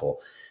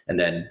possible. And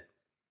then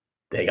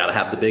they got to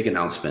have the big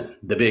announcement.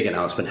 The big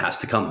announcement has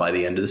to come by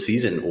the end of the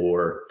season,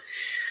 or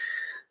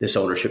this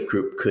ownership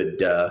group could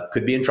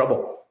be in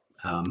trouble.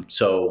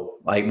 So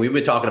we've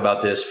been talking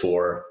about this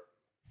for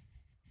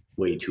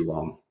way too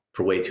long.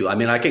 I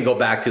mean, I can go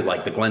back to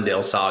like the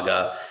Glendale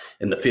saga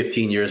in the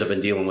 15 years I've been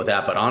dealing with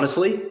that. But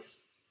honestly,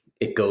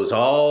 it goes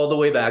all the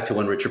way back to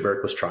when Richard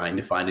Burke was trying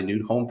to find a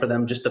new home for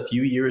them just a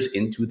few years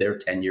into their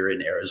tenure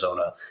in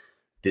Arizona.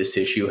 This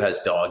issue has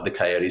dogged the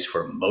Coyotes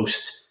for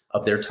most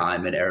of their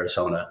time in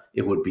Arizona.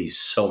 It would be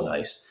so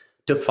nice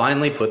to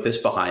finally put this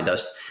behind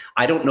us.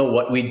 I don't know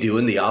what we do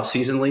in the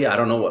offseason, Lee. I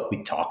don't know what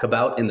we talk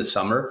about in the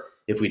summer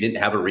if we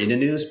didn't have arena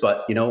news,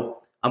 but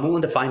I'm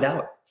willing to find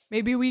out.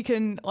 Maybe we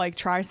can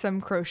try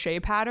some crochet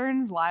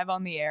patterns live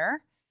on the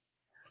air.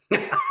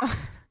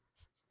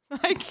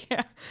 I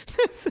can't.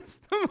 This is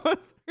the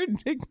most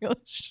ridiculous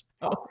show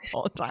of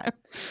all time.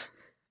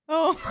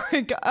 Oh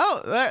my God.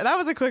 Oh, that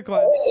was a quick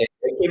one.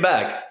 It came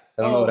back.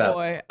 I don't know what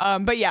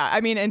happened. Boy. But yeah,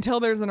 I mean, until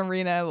there's an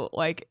arena,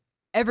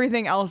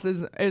 everything else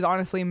is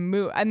honestly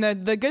moot. And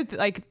the good,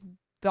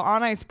 the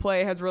on ice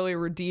play has really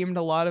redeemed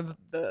a lot of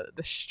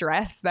the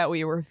stress that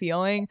we were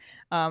feeling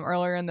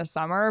earlier in the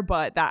summer.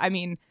 But that, I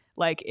mean,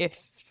 if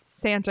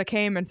Santa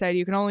came and said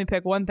you can only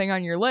pick one thing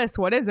on your list,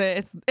 what is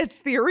it? It's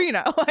the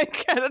arena.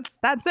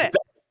 That's it.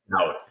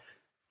 No.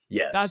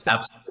 Yes, that's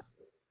absolutely. It.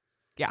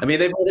 Yeah. I mean,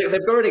 they've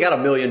already got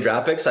 1 million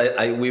draft picks.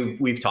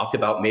 We've talked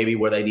about maybe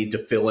where they need to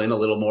fill in a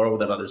little more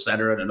with another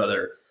center and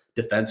another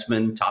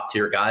defenseman, top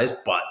tier guys.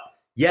 But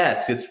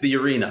yes, it's the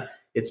arena.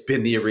 It's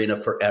been the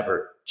arena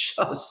forever.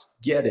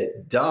 Just get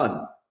it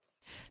done.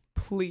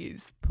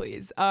 Please.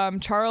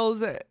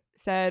 Charles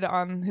said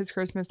on his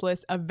Christmas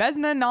list, a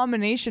Vezina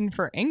nomination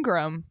for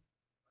Ingram.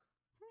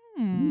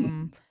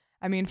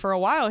 I mean, for a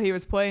while he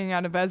was playing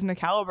at a Vezina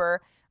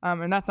caliber,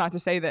 and that's not to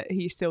say that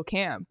he still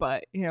can't,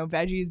 but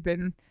Veggie's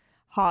been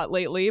hot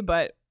lately,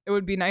 but it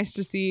would be nice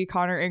to see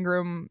Connor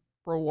Ingram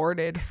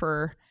rewarded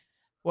for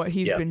what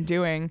he's been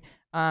doing.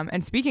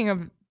 And speaking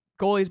of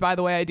goalies, by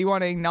the way, I do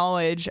want to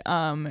acknowledge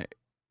Karel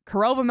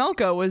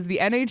Vejmelka was the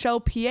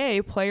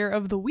NHLPA Player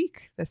of the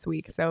Week this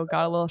week, so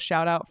got a little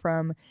shout out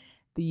from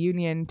the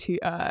Union to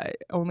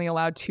only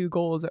allowed 2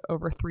 goals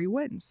over 3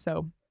 wins.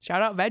 So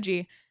shout out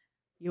Veggie.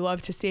 You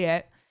love to see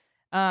it.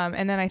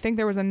 And then I think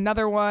there was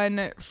another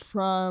one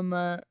from,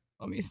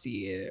 let me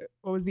see.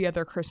 What was the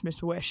other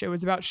Christmas wish? It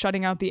was about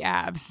shutting out the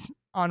Avs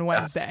on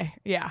Wednesday.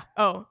 Yeah.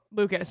 Oh,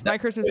 Lucas, my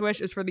Christmas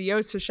wish is for the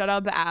Yotes to shut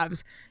out the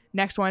Avs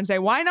next Wednesday.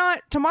 Why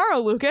not tomorrow,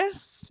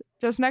 Lucas?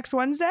 Just next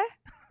Wednesday?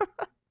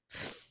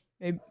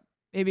 Maybe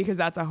because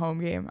that's a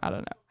home game. I don't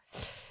know.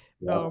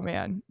 Yeah. Oh,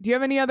 man. Do you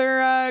have any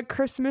other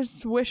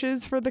Christmas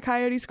wishes for the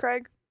Coyotes,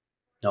 Craig?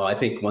 No, I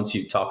think once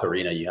you talk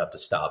arena, you have to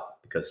stop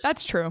because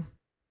that's true.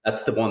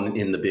 That's the one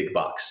in the big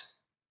box.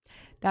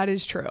 That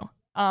is true.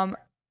 On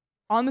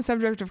the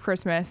subject of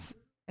Christmas,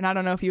 and I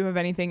don't know if you have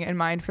anything in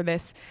mind for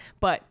this,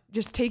 but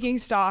just taking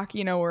stock,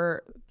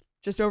 we're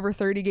just over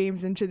 30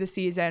 games into the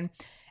season,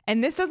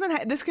 and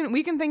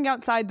we can think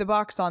outside the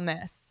box on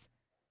this.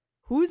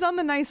 Who's on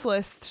the nice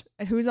list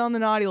and who's on the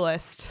naughty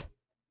list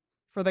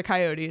for the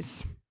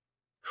Coyotes?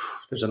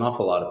 There's an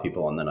awful lot of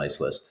people on the nice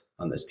list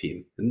on this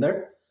team, isn't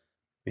there?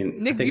 I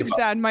mean, Nick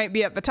Bjugstad might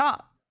be at the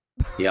top.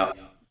 Yeah.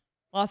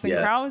 Lawson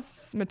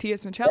Krause,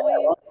 Matthias Michelli.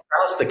 Lawson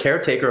Krause, the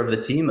caretaker of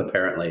the team,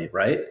 apparently,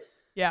 right?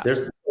 Yeah.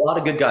 There's a lot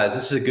of good guys.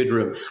 This is a good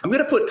room. I'm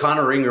going to put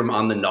Connor Ingram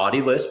on the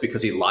naughty list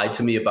because he lied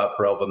to me about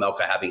Karel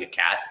Vejmelka having a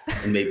cat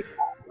and maybe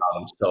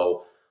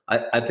so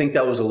I think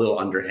that was a little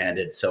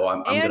underhanded. So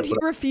and he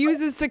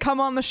refuses to come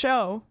on the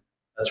show.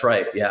 That's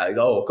right. Yeah.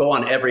 Go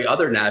on every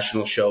other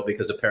national show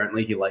because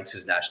apparently he likes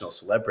his national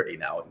celebrity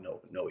now.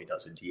 No, he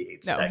doesn't. He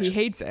hates it. No, he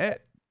hates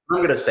it. I'm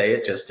going to say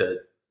it just to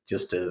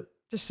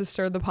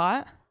stir the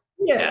pot.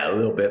 Yeah, a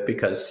little bit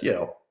because,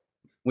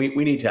 we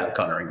need to have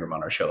Connor Ingram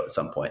on our show at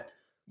some point.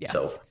 Yes.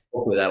 So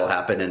hopefully that'll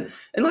happen.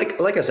 And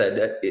like I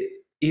said,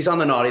 he's on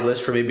the naughty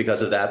list for me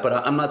because of that. But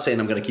I'm not saying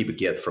I'm going to keep a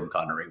gift from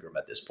Connor Ingram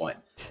at this point.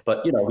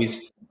 But,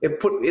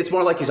 it's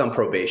more like he's on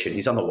probation.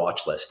 He's on the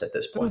watch list at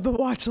this point. The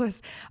watch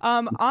list.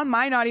 On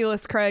my naughty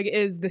list, Craig,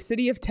 is the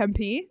city of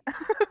Tempe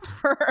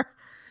for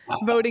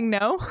voting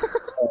no.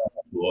 Oh,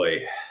 boy.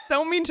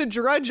 Don't mean to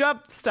drudge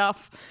up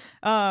stuff,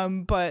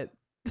 but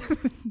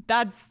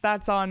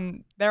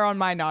they're on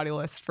my naughty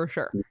list for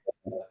sure.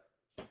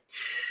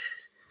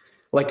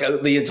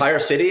 The entire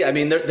city. I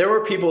mean, there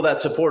were people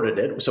that supported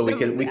it, so we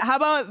can. How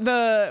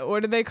about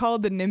what are they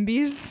called? The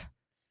NIMBYs?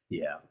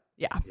 Yeah.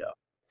 Yeah.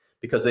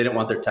 Because they didn't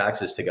want their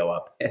taxes to go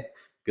up.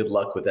 Good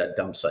luck with that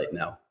dump site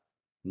now,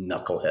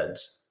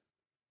 knuckleheads.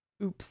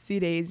 Oopsie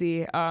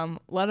daisy.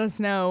 Let us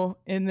know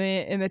in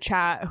the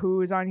chat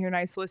who's on your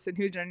nice list and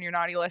who's on your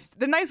naughty list.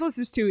 The nice list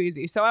is too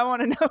easy, so I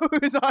want to know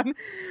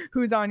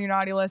who's on your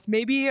naughty list.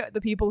 Maybe the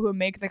people who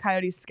make the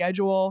Coyotes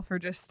schedule for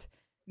just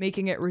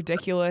making it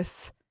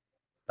ridiculous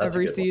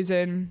every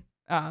season.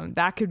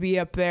 That could be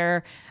up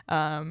there.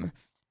 I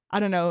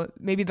don't know.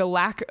 Maybe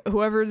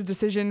whoever's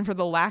decision for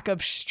the lack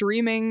of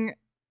streaming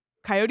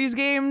Coyotes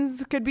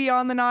games could be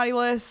on the naughty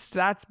list.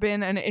 That's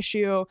been an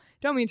issue.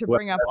 Don't mean to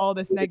bring up all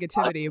this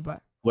negativity,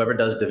 but whoever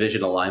does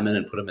division alignment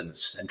and put them in the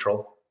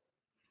central.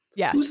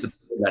 Yes. Who's the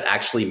person that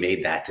actually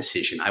made that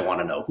decision? I want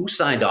to know who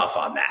signed off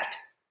on that.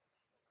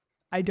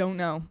 I don't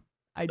know.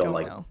 I don't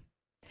know.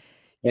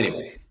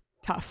 Anyway,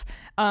 Tough.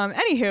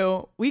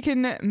 Anywho, we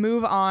can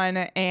move on,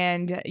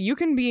 and you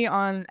can be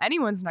on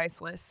anyone's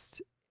nice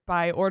list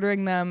by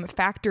ordering them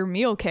Factor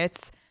meal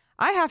kits.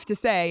 I have to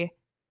say,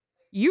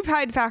 you've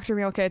had Factor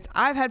meal kits.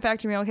 I've had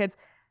Factor meal kits.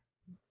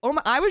 Oh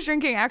my, I was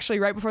drinking, actually,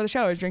 right before the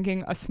show, I was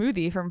drinking a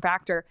smoothie from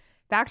Factor.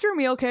 Factor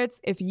meal kits,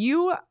 if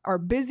you are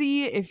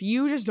busy, if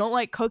you just don't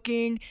like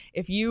cooking,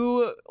 if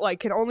you like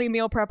can only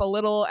meal prep a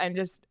little and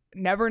just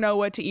never know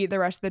what to eat the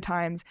rest of the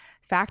times,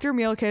 Factor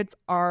meal kits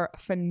are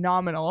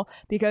phenomenal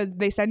because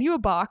they send you a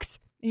box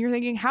and you're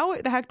thinking,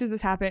 how the heck does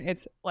this happen?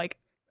 It's like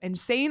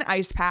insane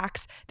ice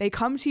packs. They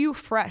come to you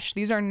fresh.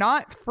 These are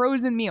not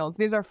frozen meals.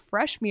 These are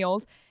fresh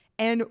meals.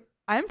 And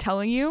I'm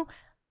telling you,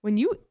 when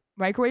you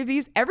microwave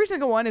these, every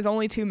single one is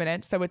only 2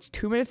 minutes. So it's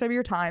 2 minutes of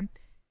your time.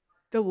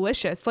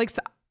 Delicious. Like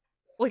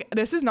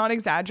this is not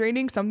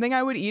exaggerating. Something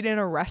I would eat in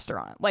a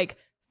restaurant. Like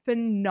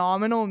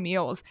phenomenal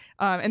meals.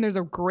 And there's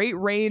a great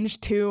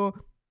range too.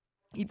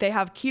 They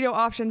have keto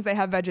options. They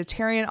have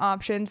vegetarian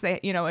options. They,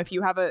 if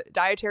you have a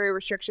dietary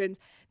restrictions,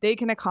 they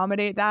can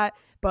accommodate that.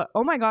 But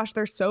oh my gosh,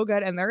 they're so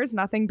good. And there is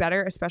nothing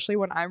better, especially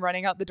when I'm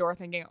running out the door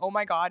thinking, oh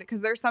my God,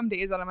 because there's some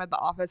days that I'm at the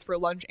office for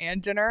lunch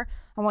and dinner.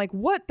 I'm like,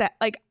 what the,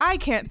 like, I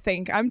can't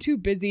think. I'm too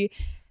busy.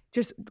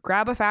 Just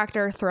grab a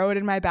Factor, throw it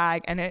in my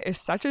bag, and it is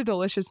such a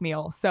delicious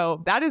meal.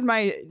 So that is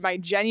my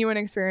genuine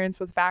experience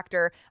with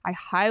Factor. I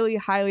highly,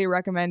 highly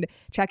recommend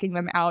checking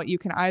them out. You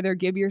can either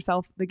give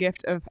yourself the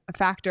gift of a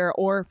Factor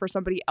or for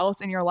somebody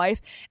else in your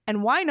life.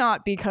 And why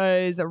not?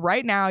 Because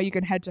right now you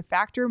can head to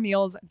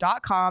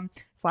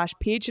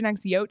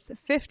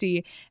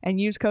factormeals.com/PHNXYotes50 and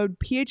use code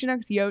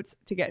PHNXYotes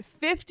to get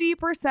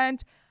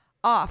 50%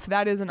 off.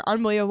 That is an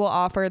unbelievable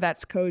offer.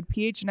 That's code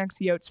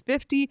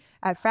PHNXYotes50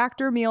 at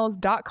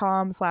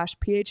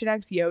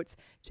factormeals.com/PHNXYotes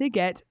to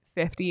get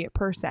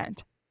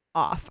 50%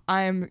 off.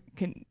 I'm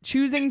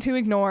choosing to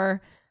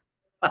ignore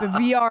the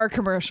VR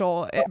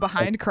commercial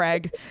behind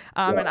Craig.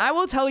 And I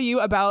will tell you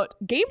about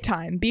Game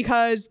Time,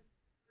 because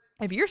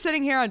if you're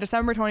sitting here on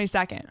December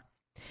 22nd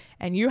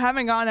and you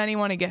haven't gotten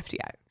anyone a gift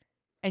yet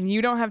and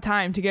you don't have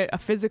time to get a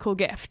physical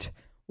gift,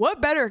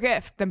 what better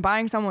gift than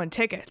buying someone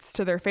tickets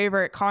to their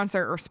favorite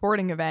concert or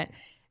sporting event?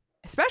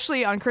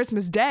 Especially on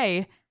Christmas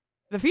Day,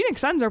 the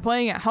Phoenix Suns are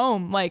playing at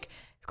home. Like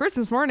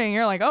Christmas morning,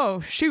 you're like, oh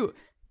shoot,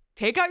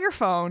 take out your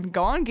phone,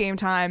 go on Game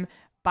Time,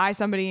 buy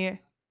somebody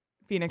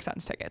Phoenix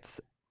Suns tickets.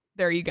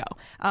 There you go.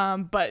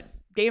 But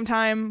Game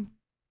Time,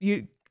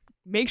 you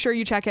make sure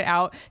you check it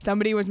out.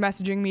 Somebody was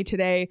messaging me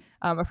today,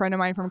 a friend of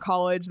mine from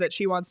college, that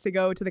she wants to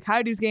go to the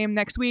Coyotes game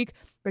next week,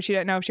 but she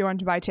didn't know if she wanted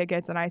to buy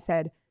tickets. And I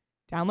said,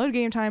 download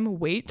Game Time,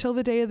 wait till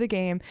the day of the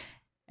game,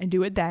 and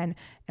do it then.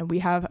 And we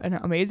have an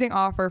amazing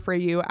offer for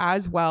you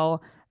as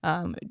well.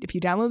 If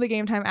you download the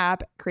Game Time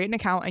app, create an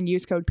account, and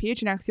use code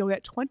PHNX, you'll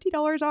get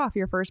 $20 off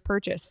your first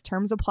purchase.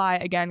 Terms apply.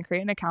 Again,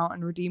 create an account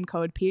and redeem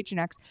code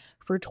PHNX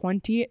for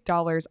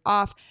 $20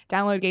 off.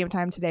 Download Game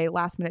Time today.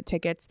 Last minute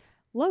tickets,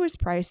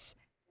 lowest price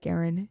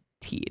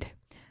guaranteed.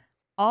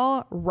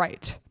 All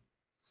right.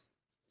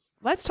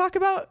 Let's talk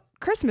about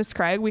Christmas,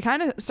 Craig. We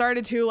kind of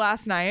started to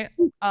last night.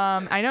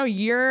 I know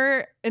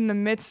you're in the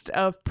midst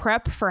of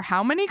prep for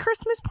how many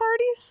Christmas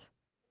parties?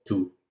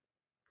 Two.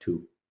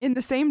 In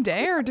the same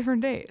day or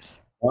different days?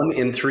 One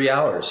in 3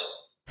 hours.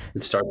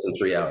 It starts in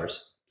 3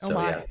 hours.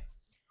 So yeah.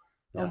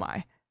 Oh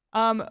my.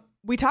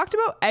 We talked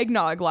about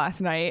eggnog last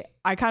night.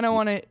 I kind of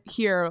want to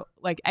hear,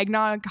 like,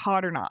 eggnog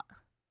hot or not?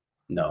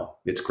 No,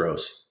 it's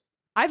gross.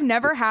 I've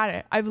never had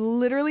it. I've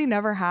literally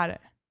never had it.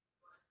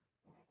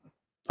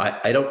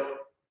 I don't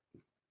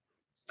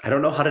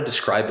know how to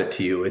describe it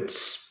to you.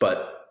 It's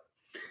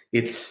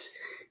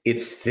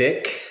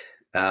thick.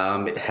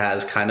 It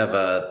has kind of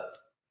a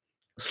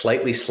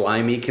slightly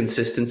slimy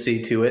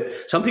consistency to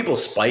it. Some people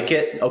spike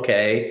it.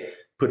 Okay,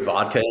 put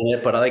vodka in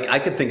it, but I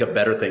could think of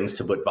better things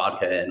to put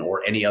vodka in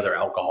or any other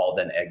alcohol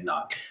than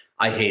eggnog.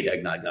 I hate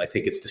eggnog. I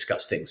think it's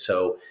disgusting.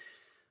 So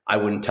I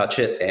wouldn't touch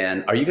it.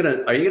 And are you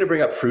gonna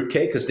bring up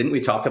fruitcake? Because didn't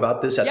we talk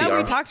about this at the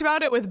we talked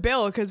about it with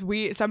Bill, because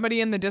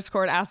somebody in the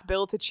Discord asked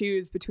Bill to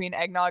choose between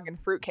eggnog and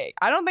fruitcake.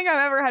 I don't think I've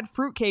ever had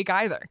fruitcake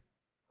either.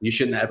 You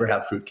shouldn't ever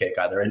have fruitcake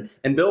either.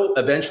 And Bill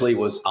eventually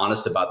was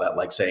honest about that,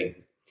 like saying,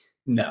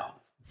 no,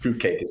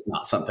 fruitcake is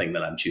not something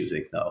that I'm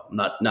choosing. No,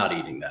 I'm not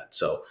eating that.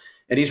 So,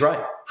 and he's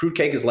right.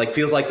 Fruitcake is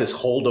feels like this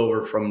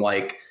holdover from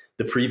like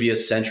the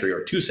previous century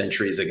or 2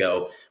 centuries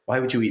ago. Why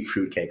would you eat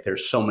fruitcake?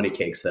 There's so many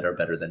cakes that are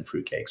better than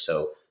fruitcake.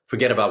 So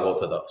forget about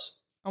both of those.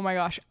 Oh my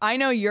gosh. I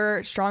know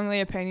you're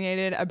strongly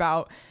opinionated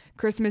about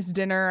Christmas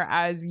dinner,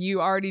 as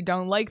you already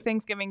don't like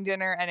Thanksgiving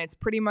dinner and it's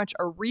pretty much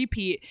a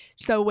repeat.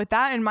 So with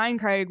that in mind,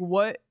 Craig,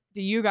 what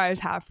do you guys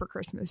have for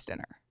Christmas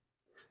dinner?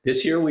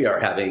 This year we are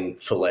having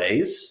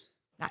fillets.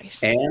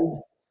 Nice.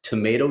 And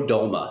tomato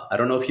dolma. I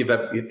don't know if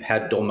you've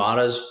had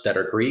dolmadas that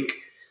are Greek.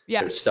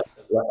 Yeah.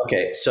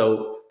 Okay.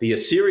 So the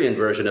Assyrian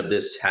version of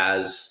this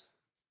has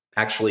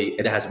meat.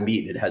 It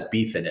has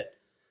beef in it.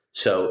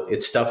 So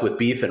it's stuffed with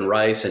beef and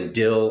rice and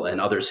dill and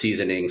other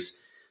seasonings.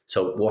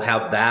 So we'll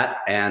have that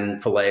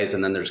and fillets,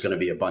 and then there's going to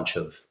be a bunch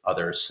of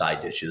other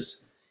side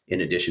dishes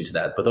in addition to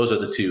that. But those are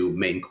the 2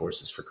 main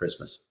courses for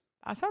Christmas.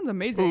 That sounds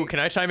amazing. Ooh, can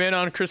I chime in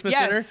on Christmas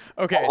Yes. dinner?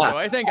 Okay, so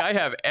I think I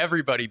have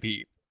everybody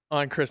beat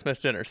on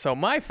Christmas dinner. So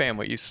my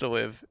family used to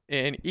live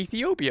in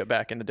Ethiopia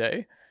back in the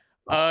day.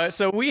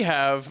 So we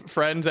have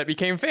friends that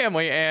became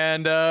family,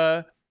 and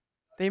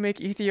they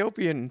make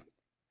Ethiopian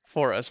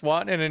for us,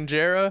 Wat and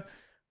injera,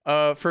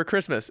 for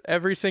Christmas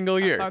every single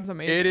year. Sounds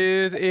amazing. It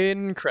is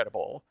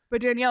incredible. But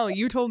Danielle,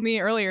 you told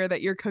me earlier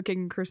that you're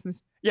cooking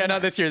Christmas. Yeah,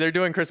 not this year. They're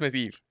doing Christmas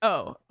Eve.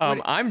 Oh.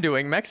 I'm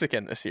doing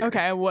Mexican this year.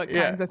 Okay, what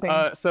kinds of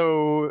things?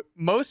 So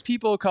most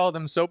people call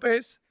them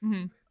sopes.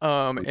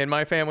 Mm-hmm. In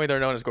my family, they're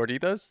known as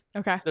gorditas.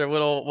 Okay. They're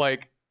little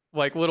like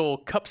little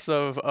cups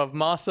of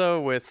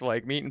masa with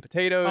like meat and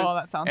potatoes. Oh,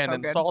 that sounds and so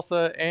then good.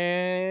 salsa,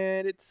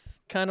 and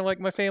it's kind of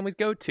like my family's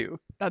go-to.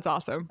 That's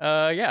awesome.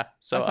 Yeah.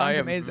 So That sounds I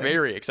am amazing.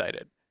 very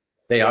excited.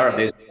 They are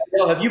amazing.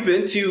 Well, have you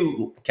been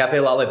to Cafe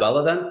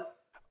Lalibela then?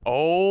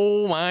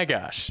 Oh my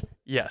gosh.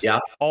 Yes. Yeah.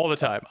 All the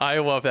time. I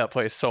love that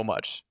place so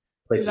much.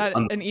 Is that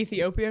an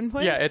Ethiopian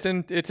place? Yeah, it's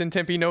in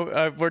Tempe.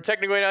 No, we're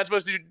technically not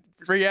supposed to do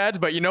free ads,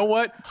 but you know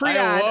what? Free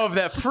I ad. love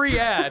that free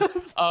ad.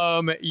 Yes.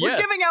 We're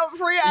giving out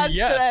free ads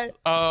Yes.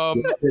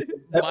 today.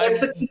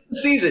 It's the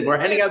season. We're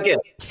handing out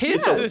gifts.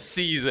 Tis the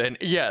season.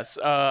 Yes.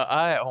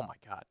 Oh my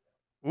God.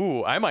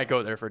 Ooh, I might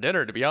go there for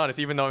dinner, to be honest,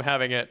 even though I'm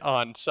having it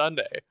on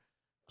Sunday.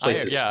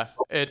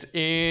 It's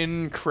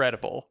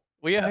incredible.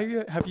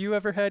 Leah, have you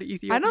ever had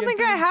Ethiopian I don't think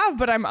food? I have,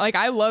 but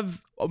I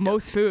love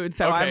most food,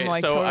 so Okay, I'm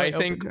like so totally I open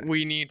think to it.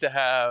 we need to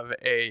have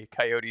a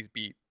Coyotes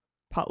beat.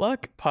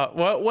 Potluck.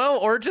 Well,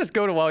 or just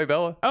go to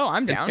Lalibela. Oh,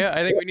 I'm down. Yeah,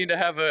 I think we need to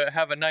have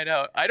a night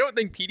out. I don't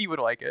think Petey would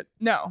like it.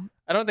 No.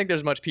 I don't think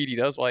there's much Petey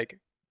does like,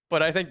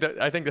 but I think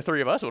the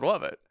three of us would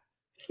love it.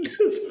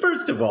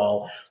 First of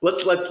all,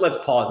 let's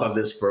pause on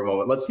this for a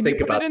moment. Let's Can think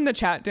you put about it in the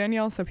chat,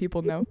 Danielle, so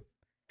people know?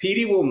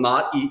 Petey will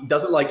not eat,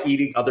 doesn't like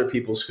eating other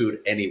people's food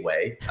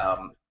anyway.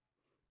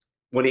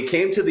 When he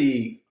came to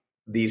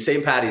the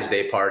St. Patty's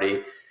Day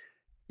party,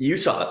 you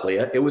saw it,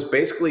 Leah. It was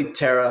basically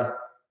Tara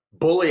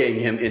bullying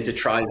him into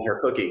trying her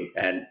cooking,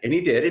 and he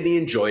did, and he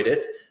enjoyed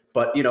it.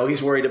 But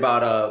he's worried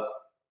about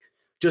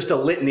just a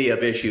litany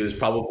of issues,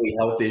 probably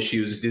health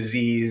issues,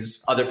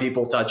 disease, other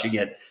people touching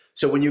it.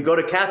 So when you go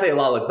to Cafe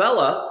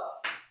Lalibela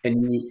and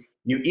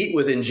you eat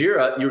with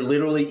injera, you're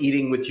literally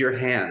eating with your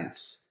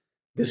hands.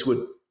 This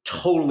would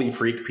totally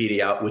freak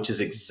Petey out, which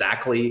is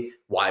exactly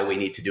why we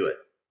need to do it.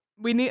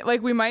 We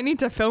might need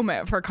to film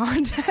it for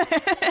content.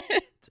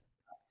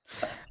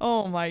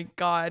 Oh my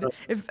God.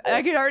 If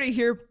I could already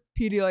hear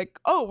Petey like,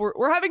 oh,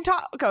 we're having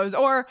tacos,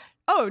 or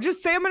oh,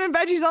 just salmon and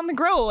veggies on the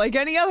grill like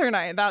any other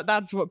night.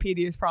 That's what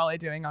Petey is probably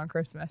doing on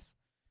Christmas.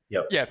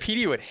 Yep. Yeah,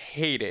 Petey would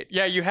hate it.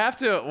 Yeah, you have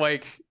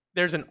to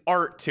there's an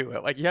art to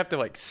it. Like you have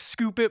to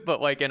scoop it,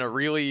 but in a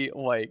really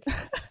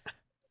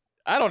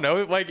I don't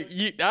know. I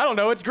don't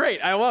know. It's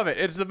great. I love it.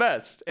 It's the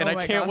best. And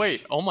I can't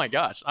wait. Oh my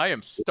gosh. I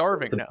am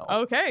starving now.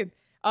 Okay.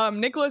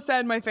 Nicholas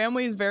said, my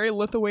family is very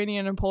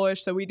Lithuanian and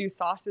Polish, so we do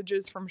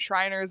sausages from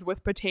Shriners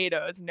with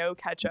potatoes, no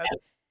ketchup.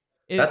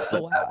 That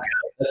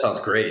sounds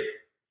great.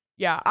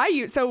 Yeah.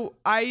 I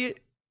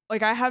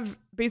have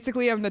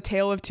basically I'm the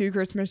tale of two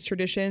Christmas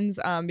traditions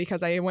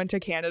because I went to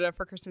Canada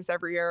for Christmas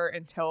every year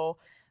until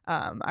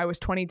I was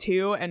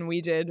 22, and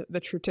we did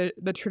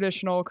the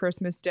traditional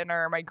Christmas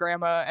dinner. My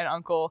grandma and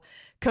uncle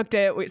cooked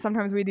it.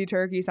 Sometimes we do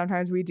turkey,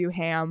 sometimes we do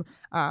ham.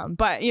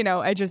 But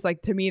I just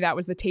to me that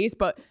was the taste.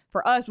 But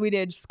for us, we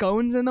did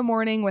scones in the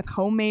morning with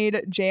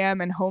homemade jam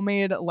and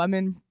homemade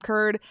lemon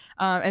curd,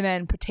 and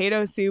then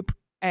potato soup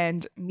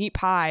and meat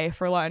pie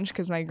for lunch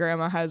because my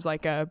grandma has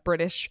a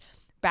British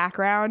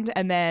background,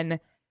 and then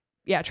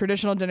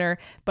traditional dinner.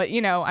 But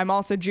I'm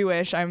also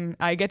Jewish.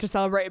 I get to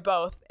celebrate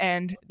both,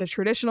 and the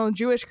traditional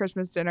Jewish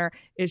Christmas dinner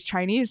is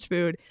Chinese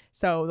food.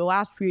 So the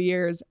last few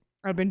years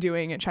I've been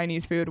doing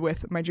Chinese food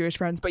with my Jewish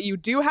friends, but you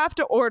do have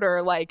to order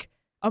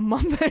a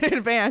month in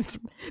advance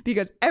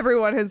because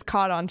everyone has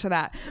caught on to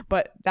that.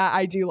 But that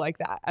I do like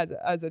that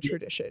as a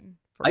tradition.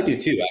 I do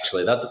too,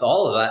 actually. That's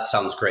all of that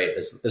sounds great.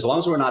 As long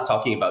as we're not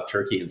talking about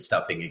turkey and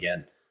stuffing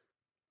again.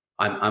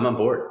 I'm on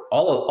board.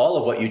 All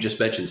of what you just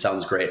mentioned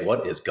sounds great.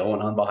 What is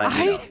going on behind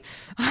me now?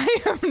 I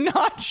am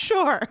not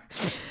sure.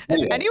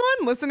 Anyway. And anyone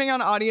listening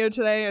on audio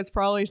today is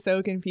probably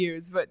so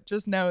confused, but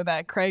just know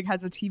that Craig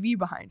has a TV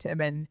behind him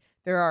and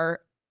there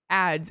are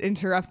ads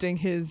interrupting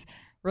his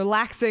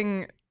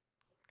relaxing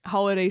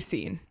holiday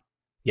scene.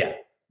 Yeah.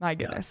 My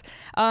goodness.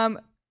 Yeah.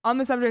 On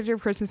the subject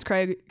of Christmas,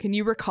 Craig, can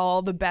you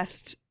recall the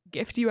best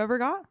gift you ever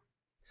got?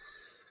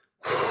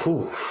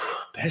 Whew.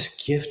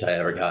 Best gift I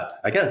ever got.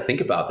 I got to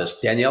think about this.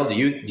 Danielle, do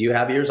you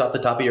have yours off the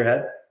top of your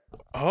head?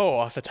 Oh,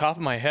 off the top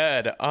of my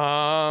head.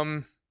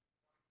 I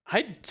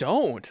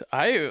don't.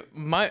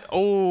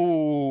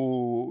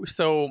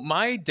 So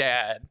my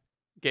dad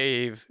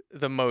gave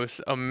the most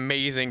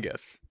amazing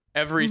gifts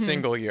every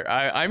single year.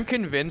 I'm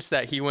convinced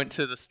that he went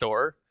to the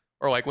store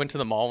or went to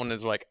the mall and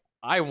is like,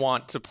 I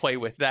want to play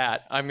with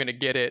that. I'm going to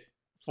get it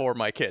for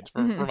my kids,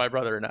 for my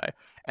brother and I.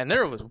 And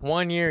there was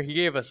one year he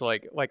gave us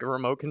like a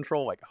remote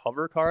control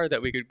hover car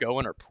that we could go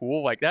in our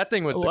pool. That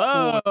thing was the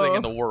coolest thing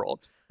in the world.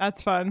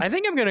 That's fun. I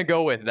think I'm gonna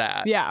go with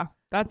that. Yeah,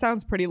 that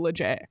sounds pretty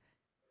legit.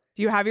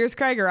 Do you have yours,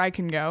 Craig, or I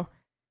can go?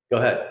 Go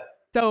ahead.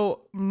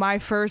 So my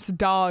first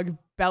dog,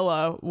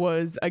 Bella,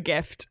 was a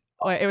gift.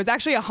 It was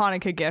actually a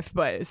Hanukkah gift,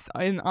 but it's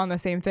on the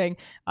same thing.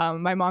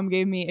 My mom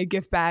gave me a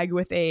gift bag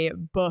with a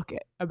book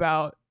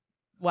about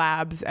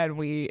labs,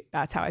 and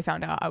that's how I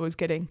found out I was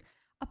getting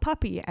a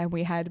puppy. And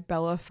we had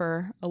Bella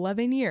for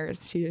 11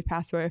 years. She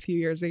passed away a few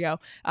years ago.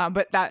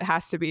 But that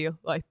has to be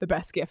like the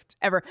best gift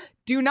ever.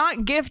 Do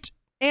not gift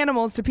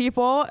animals to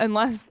people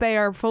unless they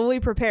are fully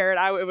prepared.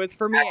 It was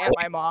for me and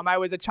my mom. I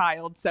was a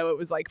child, so it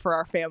was like for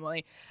our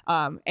family.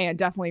 And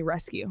definitely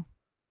rescue.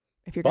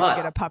 If you're going to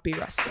get a puppy,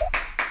 rescue.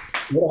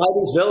 Go to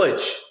Heidi's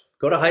Village.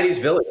 Go to Heidi's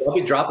Village. I'll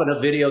be dropping a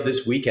video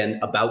this weekend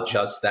about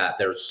just that.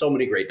 There are so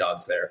many great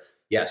dogs there.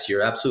 Yes,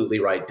 you're absolutely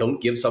right.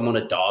 Don't give someone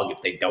a dog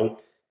if they don't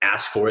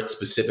ask for it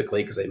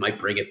specifically because they might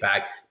bring it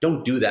back.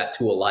 Don't do that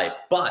to a life.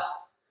 But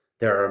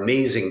there are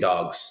amazing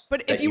dogs.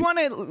 But if you want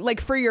to, like,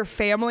 for your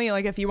family,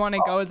 like if you want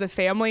to go as a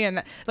family,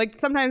 and like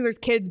sometimes there's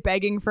kids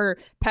begging for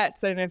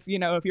pets, and if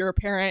you're a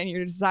parent and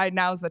you decide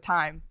now's the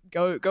time,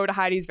 go to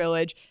Heidi's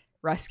Village,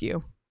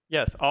 rescue.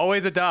 Yes,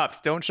 always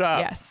adopt. Don't shop.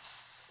 Yes.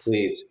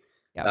 Please.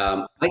 Yep.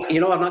 I'm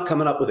not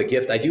coming up with a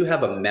gift. I do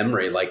have a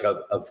memory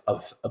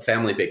of a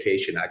family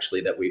vacation,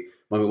 actually,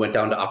 when we went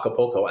down to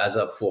Acapulco as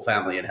a full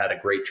family and had a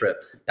great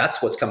trip.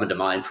 That's what's coming to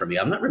mind for me.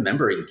 I'm not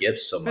remembering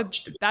gifts so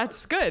much.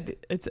 That's good.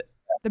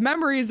 The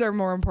memories are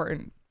more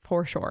important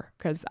for sure,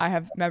 because I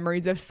have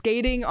memories of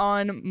skating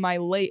on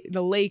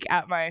the lake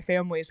at my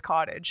family's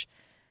cottage.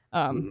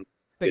 But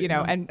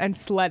and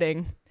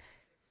sledding.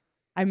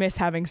 I miss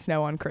having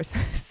snow on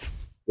Christmas.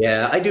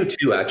 Yeah, I do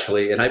too,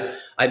 actually. And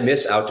I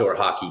miss outdoor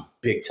hockey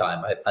big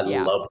time. I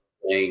loved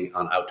playing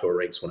on outdoor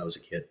rinks when I was a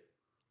kid.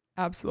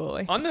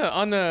 Absolutely. On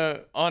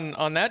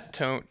that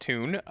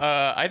tune,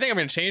 I think I'm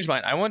going to change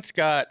mine. I once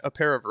got a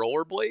pair of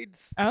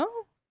rollerblades.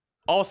 Oh.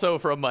 Also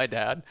from my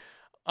dad.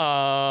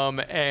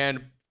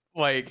 And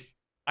like,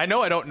 I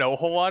know I don't know a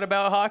whole lot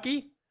about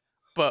hockey,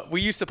 but we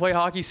used to play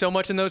hockey so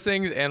much in those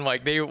things, and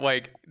they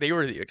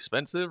were the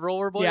expensive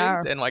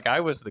rollerblades, and like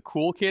I was the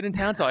cool kid in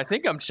town, so I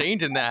think I'm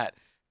changing that.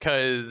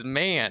 Cause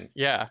man,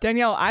 yeah.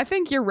 Danielle, I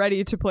think you're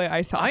ready to play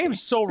ice hockey. I am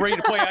so ready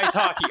to play ice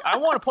hockey. I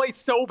want to play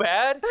so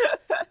bad.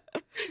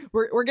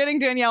 We're getting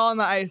Danielle on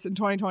the ice in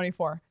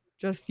 2024.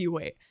 Just you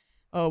wait.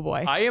 Oh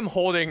boy. I am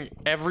holding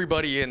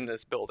everybody in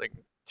this building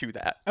to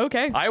that.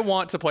 Okay. I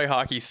want to play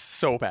hockey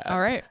so bad.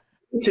 All right. I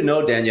need to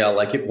know, Danielle,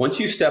 like once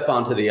you step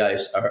onto the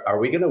ice, are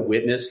we going to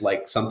witness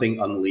like something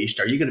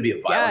unleashed? Are you going to be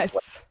a violent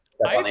player?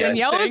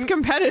 Danielle is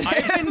competitive.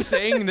 I've been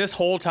saying this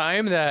whole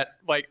time that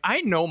like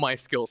I know my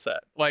skill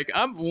set. Like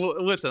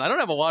listen, I don't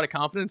have a lot of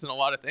confidence in a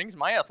lot of things.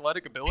 My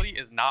athletic ability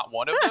is not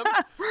one of them.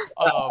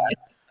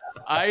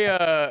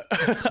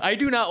 I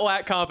do not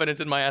lack confidence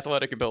in my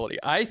athletic ability.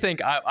 I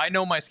think I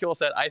know my skill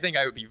set. I think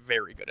I would be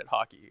very good at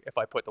hockey if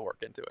I put the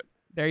work into it.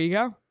 There you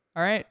go.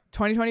 All right,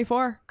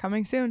 2024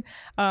 coming soon.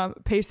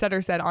 Paige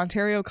Setter said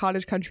Ontario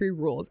cottage country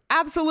rules.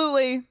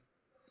 Absolutely,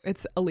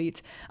 it's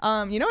elite.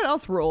 You know what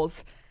else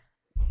rules?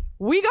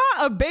 We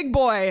got a big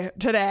boy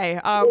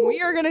today. We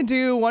are going to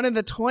do one of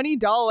the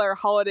 $20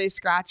 holiday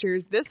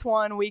scratchers. This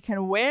one, we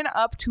can win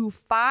up to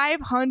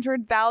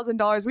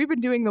 $500,000. We've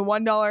been doing the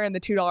 $1 and the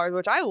 $2,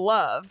 which I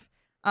love.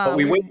 But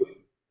we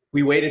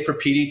waited for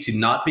Petey to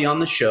not be on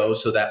the show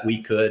so that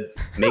we could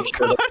make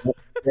sure that we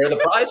share the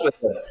prize with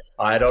him.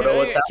 I don't know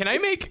what's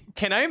happening.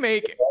 Can I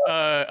make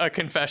a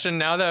confession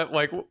now that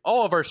like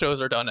all of our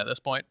shows are done at this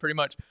point, pretty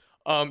much?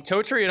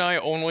 Totri and I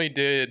only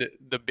did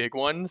the big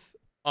ones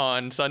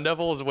on Sun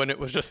Devils when it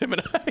was just him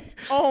and I.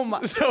 Oh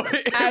my! So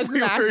as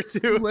Max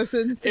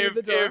listens to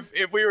the door.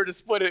 If we were to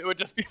split it, it would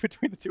just be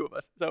between the two of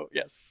us. So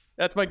yes,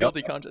 that's my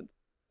guilty conscience.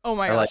 Oh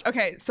my gosh.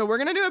 Okay, so we're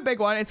gonna do a big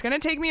one. It's gonna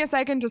take me a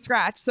second to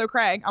scratch. So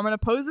Craig, I'm gonna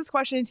pose this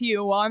question to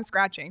you while I'm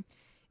scratching.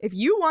 If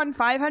you won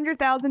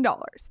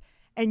 $500,000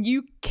 and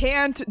you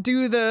can't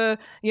do the,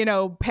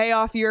 pay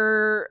off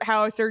your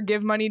house or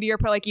give money to your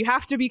you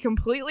have to be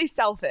completely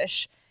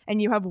selfish,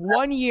 and you have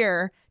 1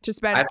 year to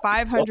spend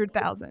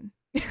 $500,000.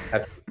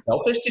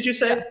 Selfish, did you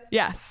say?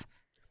 Yes.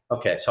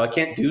 Okay, so I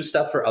can't do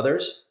stuff for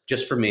others,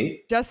 just for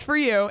me? Just for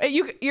you.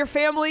 Your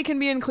family can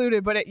be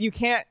included, but you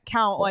can't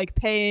count like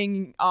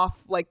paying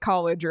off like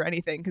college or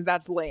anything because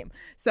that's lame.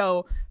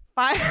 So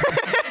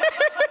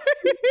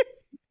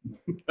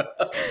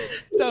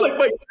It's like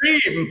my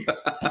dream.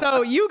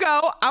 So you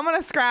go. I'm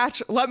gonna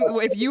scratch.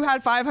 If you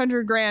had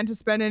 $500,000 to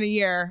spend in a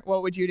year,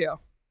 what would you do?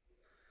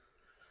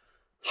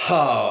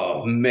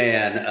 Oh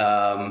man,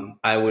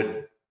 I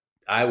would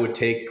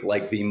take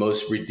like the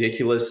most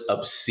ridiculous,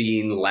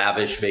 obscene,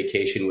 lavish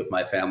vacation with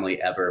my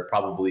family ever.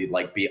 Probably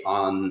like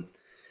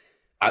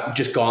I'd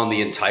just gone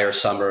the entire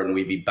summer and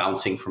we'd be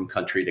bouncing from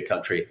country to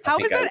country. How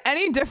is that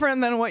any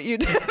different than what you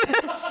did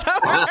this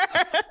summer?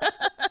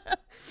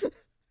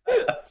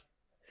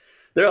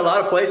 There are a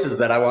lot of places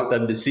that I want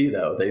them to see,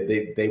 though.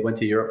 They went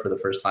to Europe for the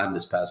first time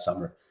this past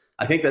summer.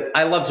 I think that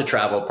I love to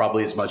travel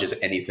probably as much as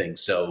anything.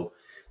 So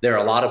there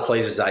are a lot of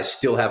places I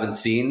still haven't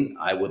seen.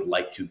 I would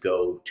like to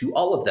go to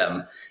all of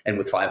them. And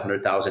with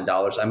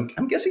 $500,000,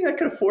 I'm guessing I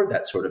could afford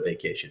that sort of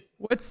vacation.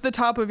 What's the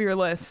top of your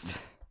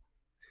list?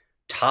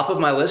 Top of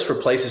my list for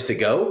places to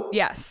go?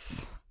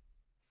 Yes.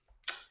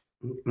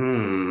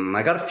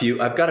 I got a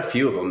few. I've got a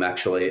few of them,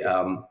 actually.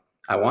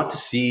 I want to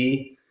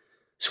see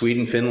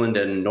Sweden, Finland,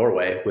 and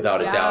Norway,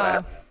 without a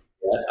doubt.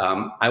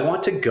 I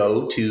want to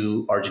go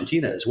to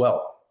Argentina as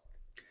well.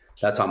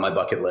 That's on my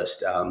bucket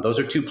list. Those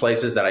are two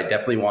places that I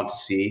definitely want to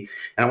see,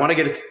 and I want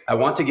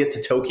to get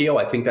to Tokyo.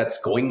 I think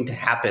that's going to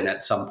happen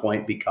at some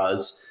point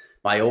because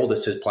my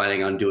oldest is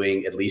planning on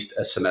doing at least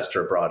a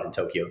semester abroad in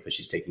Tokyo because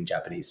she's taking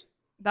Japanese.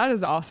 That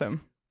is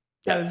awesome.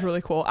 That is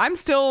really cool. I'm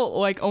still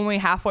like only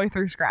halfway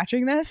through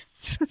scratching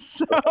this,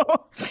 so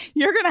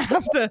you're gonna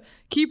have to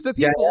keep the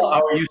people. Daniel,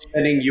 how are you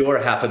spending your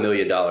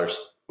 $500,000?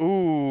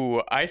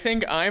 Ooh, I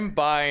think I'm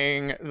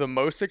buying the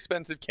most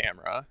expensive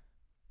camera.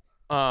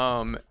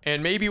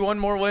 And maybe one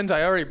more lens.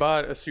 I already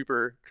bought a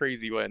super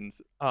crazy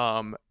lens.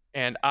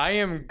 And I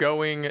am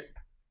going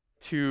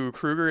to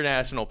Kruger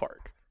National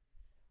Park.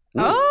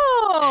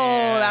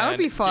 Oh, that would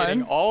be fun.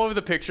 Getting all of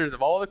the pictures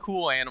of all the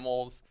cool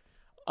animals.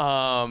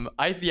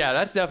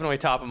 That's definitely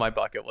top of my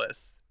bucket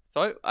list.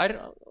 So I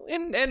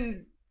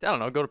don't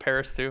know, go to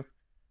Paris too.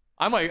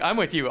 I'm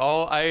with you.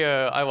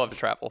 I love to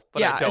travel,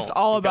 but I don't. It's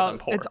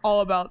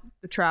all about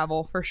the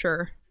travel for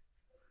sure.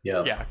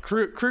 Yeah.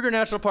 Kruger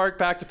National Park,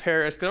 back to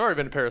Paris, because I've already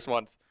been to Paris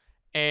once,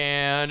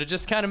 and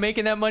just kind of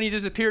making that money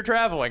disappear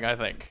traveling, I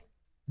think.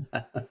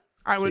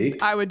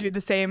 I would do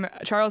the same.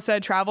 Charles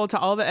said travel to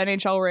all the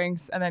NHL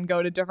rinks and then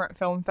go to different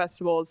film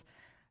festivals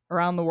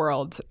around the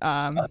world.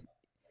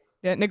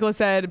 Nicholas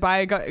said buy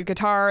a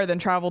guitar, then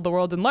travel the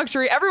world in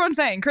luxury. Everyone's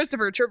saying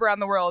Christopher, trip around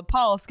the world.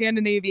 Paul,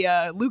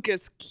 Scandinavia.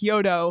 Lucas,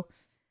 Kyoto.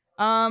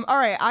 All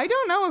right. I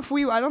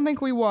don't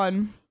think we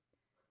won,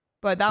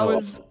 but that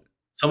was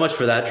so much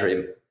for that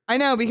dream. I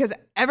know, because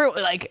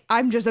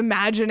I'm just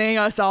imagining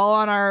us all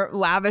on our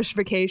lavish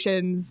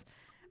vacations.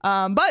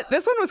 But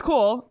this one was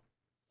cool.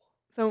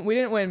 So we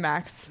didn't win,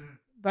 Max,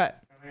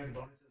 but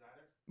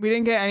we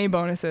didn't get any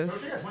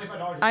bonuses.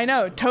 I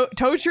know.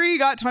 Totri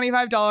got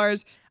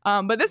 $25.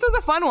 But this was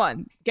a fun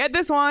one. Get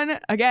this one.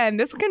 Again,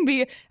 this can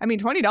be,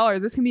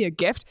 $20. This can be a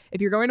gift.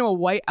 If you're going to a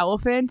white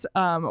elephant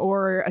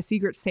or a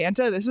Secret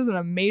Santa, this is an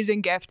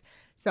amazing gift.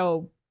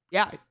 So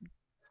yeah,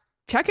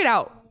 check it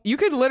out. You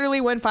could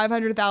literally win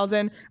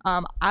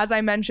 $500,000. As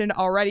I mentioned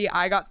already,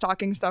 I got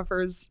stocking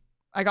stuffers.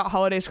 I got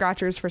holiday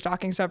scratchers for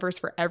stocking stuffers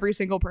for every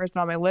single person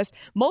on my list,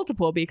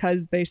 multiple,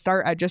 because they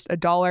start at just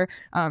 $1.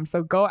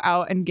 So go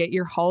out and get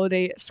your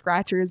holiday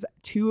scratchers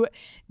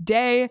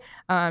today.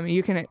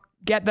 You can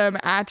get them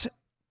at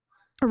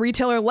a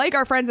retailer like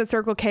our friends at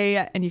Circle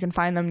K, and you can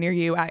find them near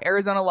you at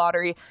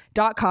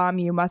ArizonaLottery.com.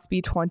 You must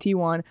be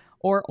 21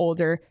 or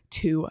older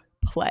to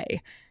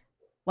play.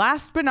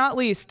 Last but not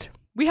least,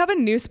 we have a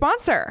new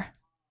sponsor.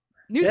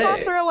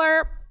 Sponsor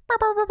alert.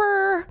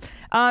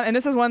 And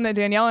this is one that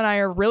Danielle and I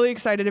are really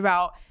excited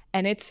about,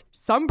 and it's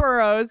Some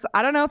Burros.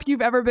 I don't know if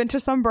you've ever been to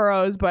Some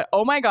Burros, but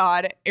oh my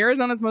God,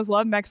 Arizona's most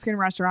loved Mexican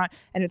restaurant,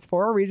 and it's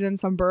for a reason.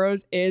 Some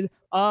Burros is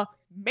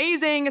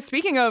amazing.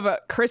 Speaking of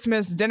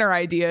Christmas dinner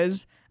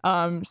ideas,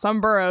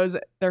 Some Burros,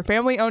 they're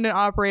family owned and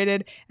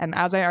operated, and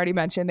as I already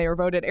mentioned, they were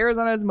voted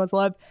Arizona's most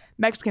loved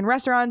Mexican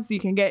restaurants.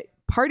 You can get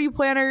party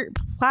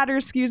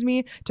platters,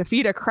 to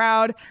feed a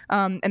crowd.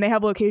 And they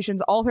have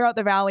locations all throughout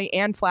the valley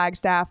and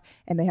Flagstaff,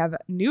 and they have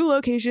new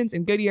locations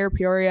in Goodyear,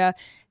 Peoria,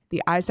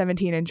 the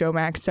I-17, and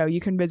Jomax. So you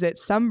can visit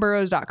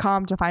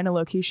someburros.com to find a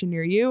location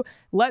near you.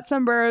 Let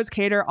Some Burros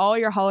cater all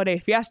your holiday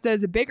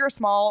fiestas, big or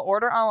small.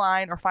 Order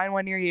online or find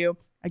one near you,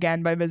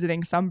 again, by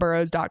visiting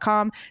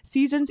someburros.com.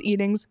 Seasons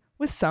eatings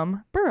with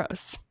Some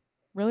Burros.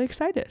 Really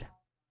excited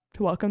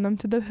to welcome them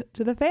to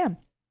the fam.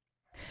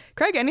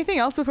 Craig, anything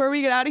else before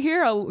we get out of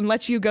here? I'll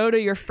let you go to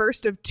your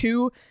first of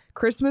 2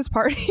 Christmas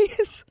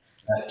parties.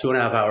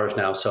 2.5 hours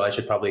now, so I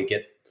should probably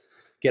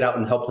get out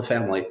and help the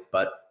family.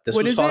 But this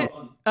was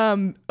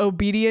fun.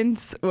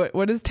 Obedience.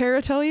 What does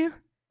Tara tell you?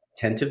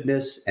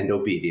 Attentiveness and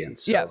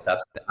obedience. So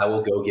that's what I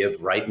will go give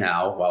right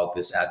now while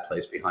this ad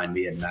plays behind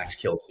me and Max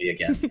kills me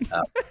again.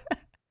 I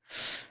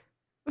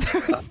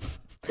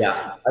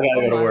gotta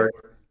go to work.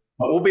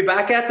 But we'll be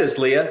back at this,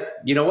 Leah.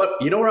 You know what?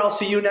 You know where I'll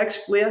see you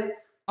next, Leah?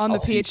 On the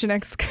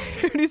PHNX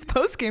Coyotes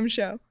postgame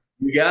show.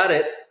 You got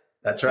it.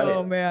 That's right.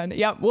 Oh man.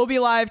 Yep. We'll be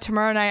live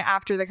tomorrow night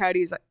after the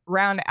Coyotes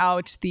round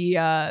out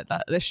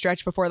the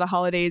stretch before the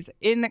holidays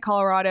in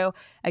Colorado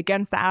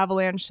against the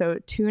Avalanche. So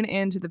tune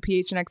in to the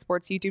PHNX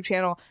Sports YouTube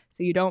channel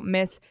so you don't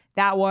miss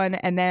that one.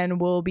 And then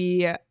we'll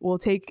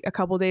take a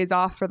couple days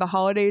off for the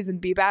holidays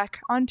and be back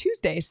on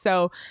Tuesday.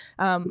 So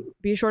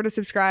be sure to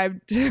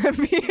subscribe to the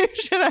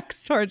PHNX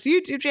Sports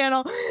YouTube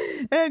channel,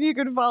 and you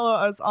can follow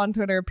us on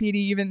Twitter. PD,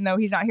 even though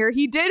he's not here,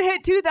 he did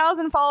hit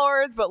 2,000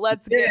 followers, but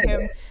let's get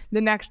him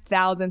the next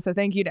 1,000. So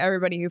thank you to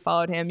everybody who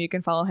followed him. You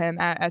can follow him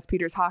at S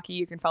Peters Hockey.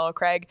 You can follow follow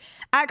Craig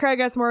at Craig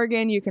S.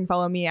 Morgan. You can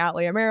follow me at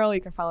Leah Merrill.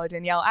 You can follow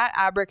Danielle at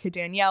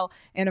Abracadanielle.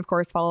 And of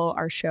course, follow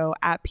our show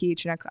at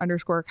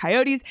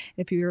PHNX_Coyotes.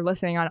 If you're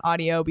listening on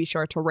audio, be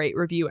sure to rate,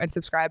 review, and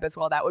subscribe as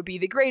well. That would be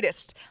the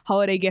greatest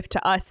holiday gift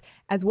to us,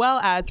 as well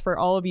as for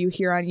all of you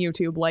here on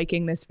YouTube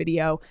liking this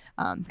video,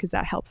 because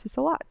that helps us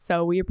a lot.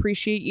 So we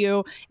appreciate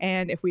you.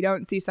 And if we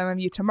don't see some of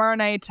you tomorrow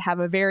night,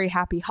 have a very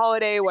happy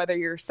holiday, whether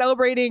you're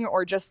celebrating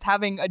or just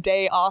having a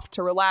day off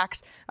to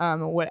relax,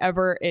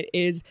 whatever it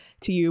is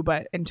to you.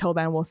 But until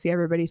then, we'll see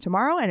everybody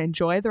tomorrow, and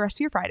enjoy the rest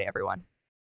of your Friday, everyone.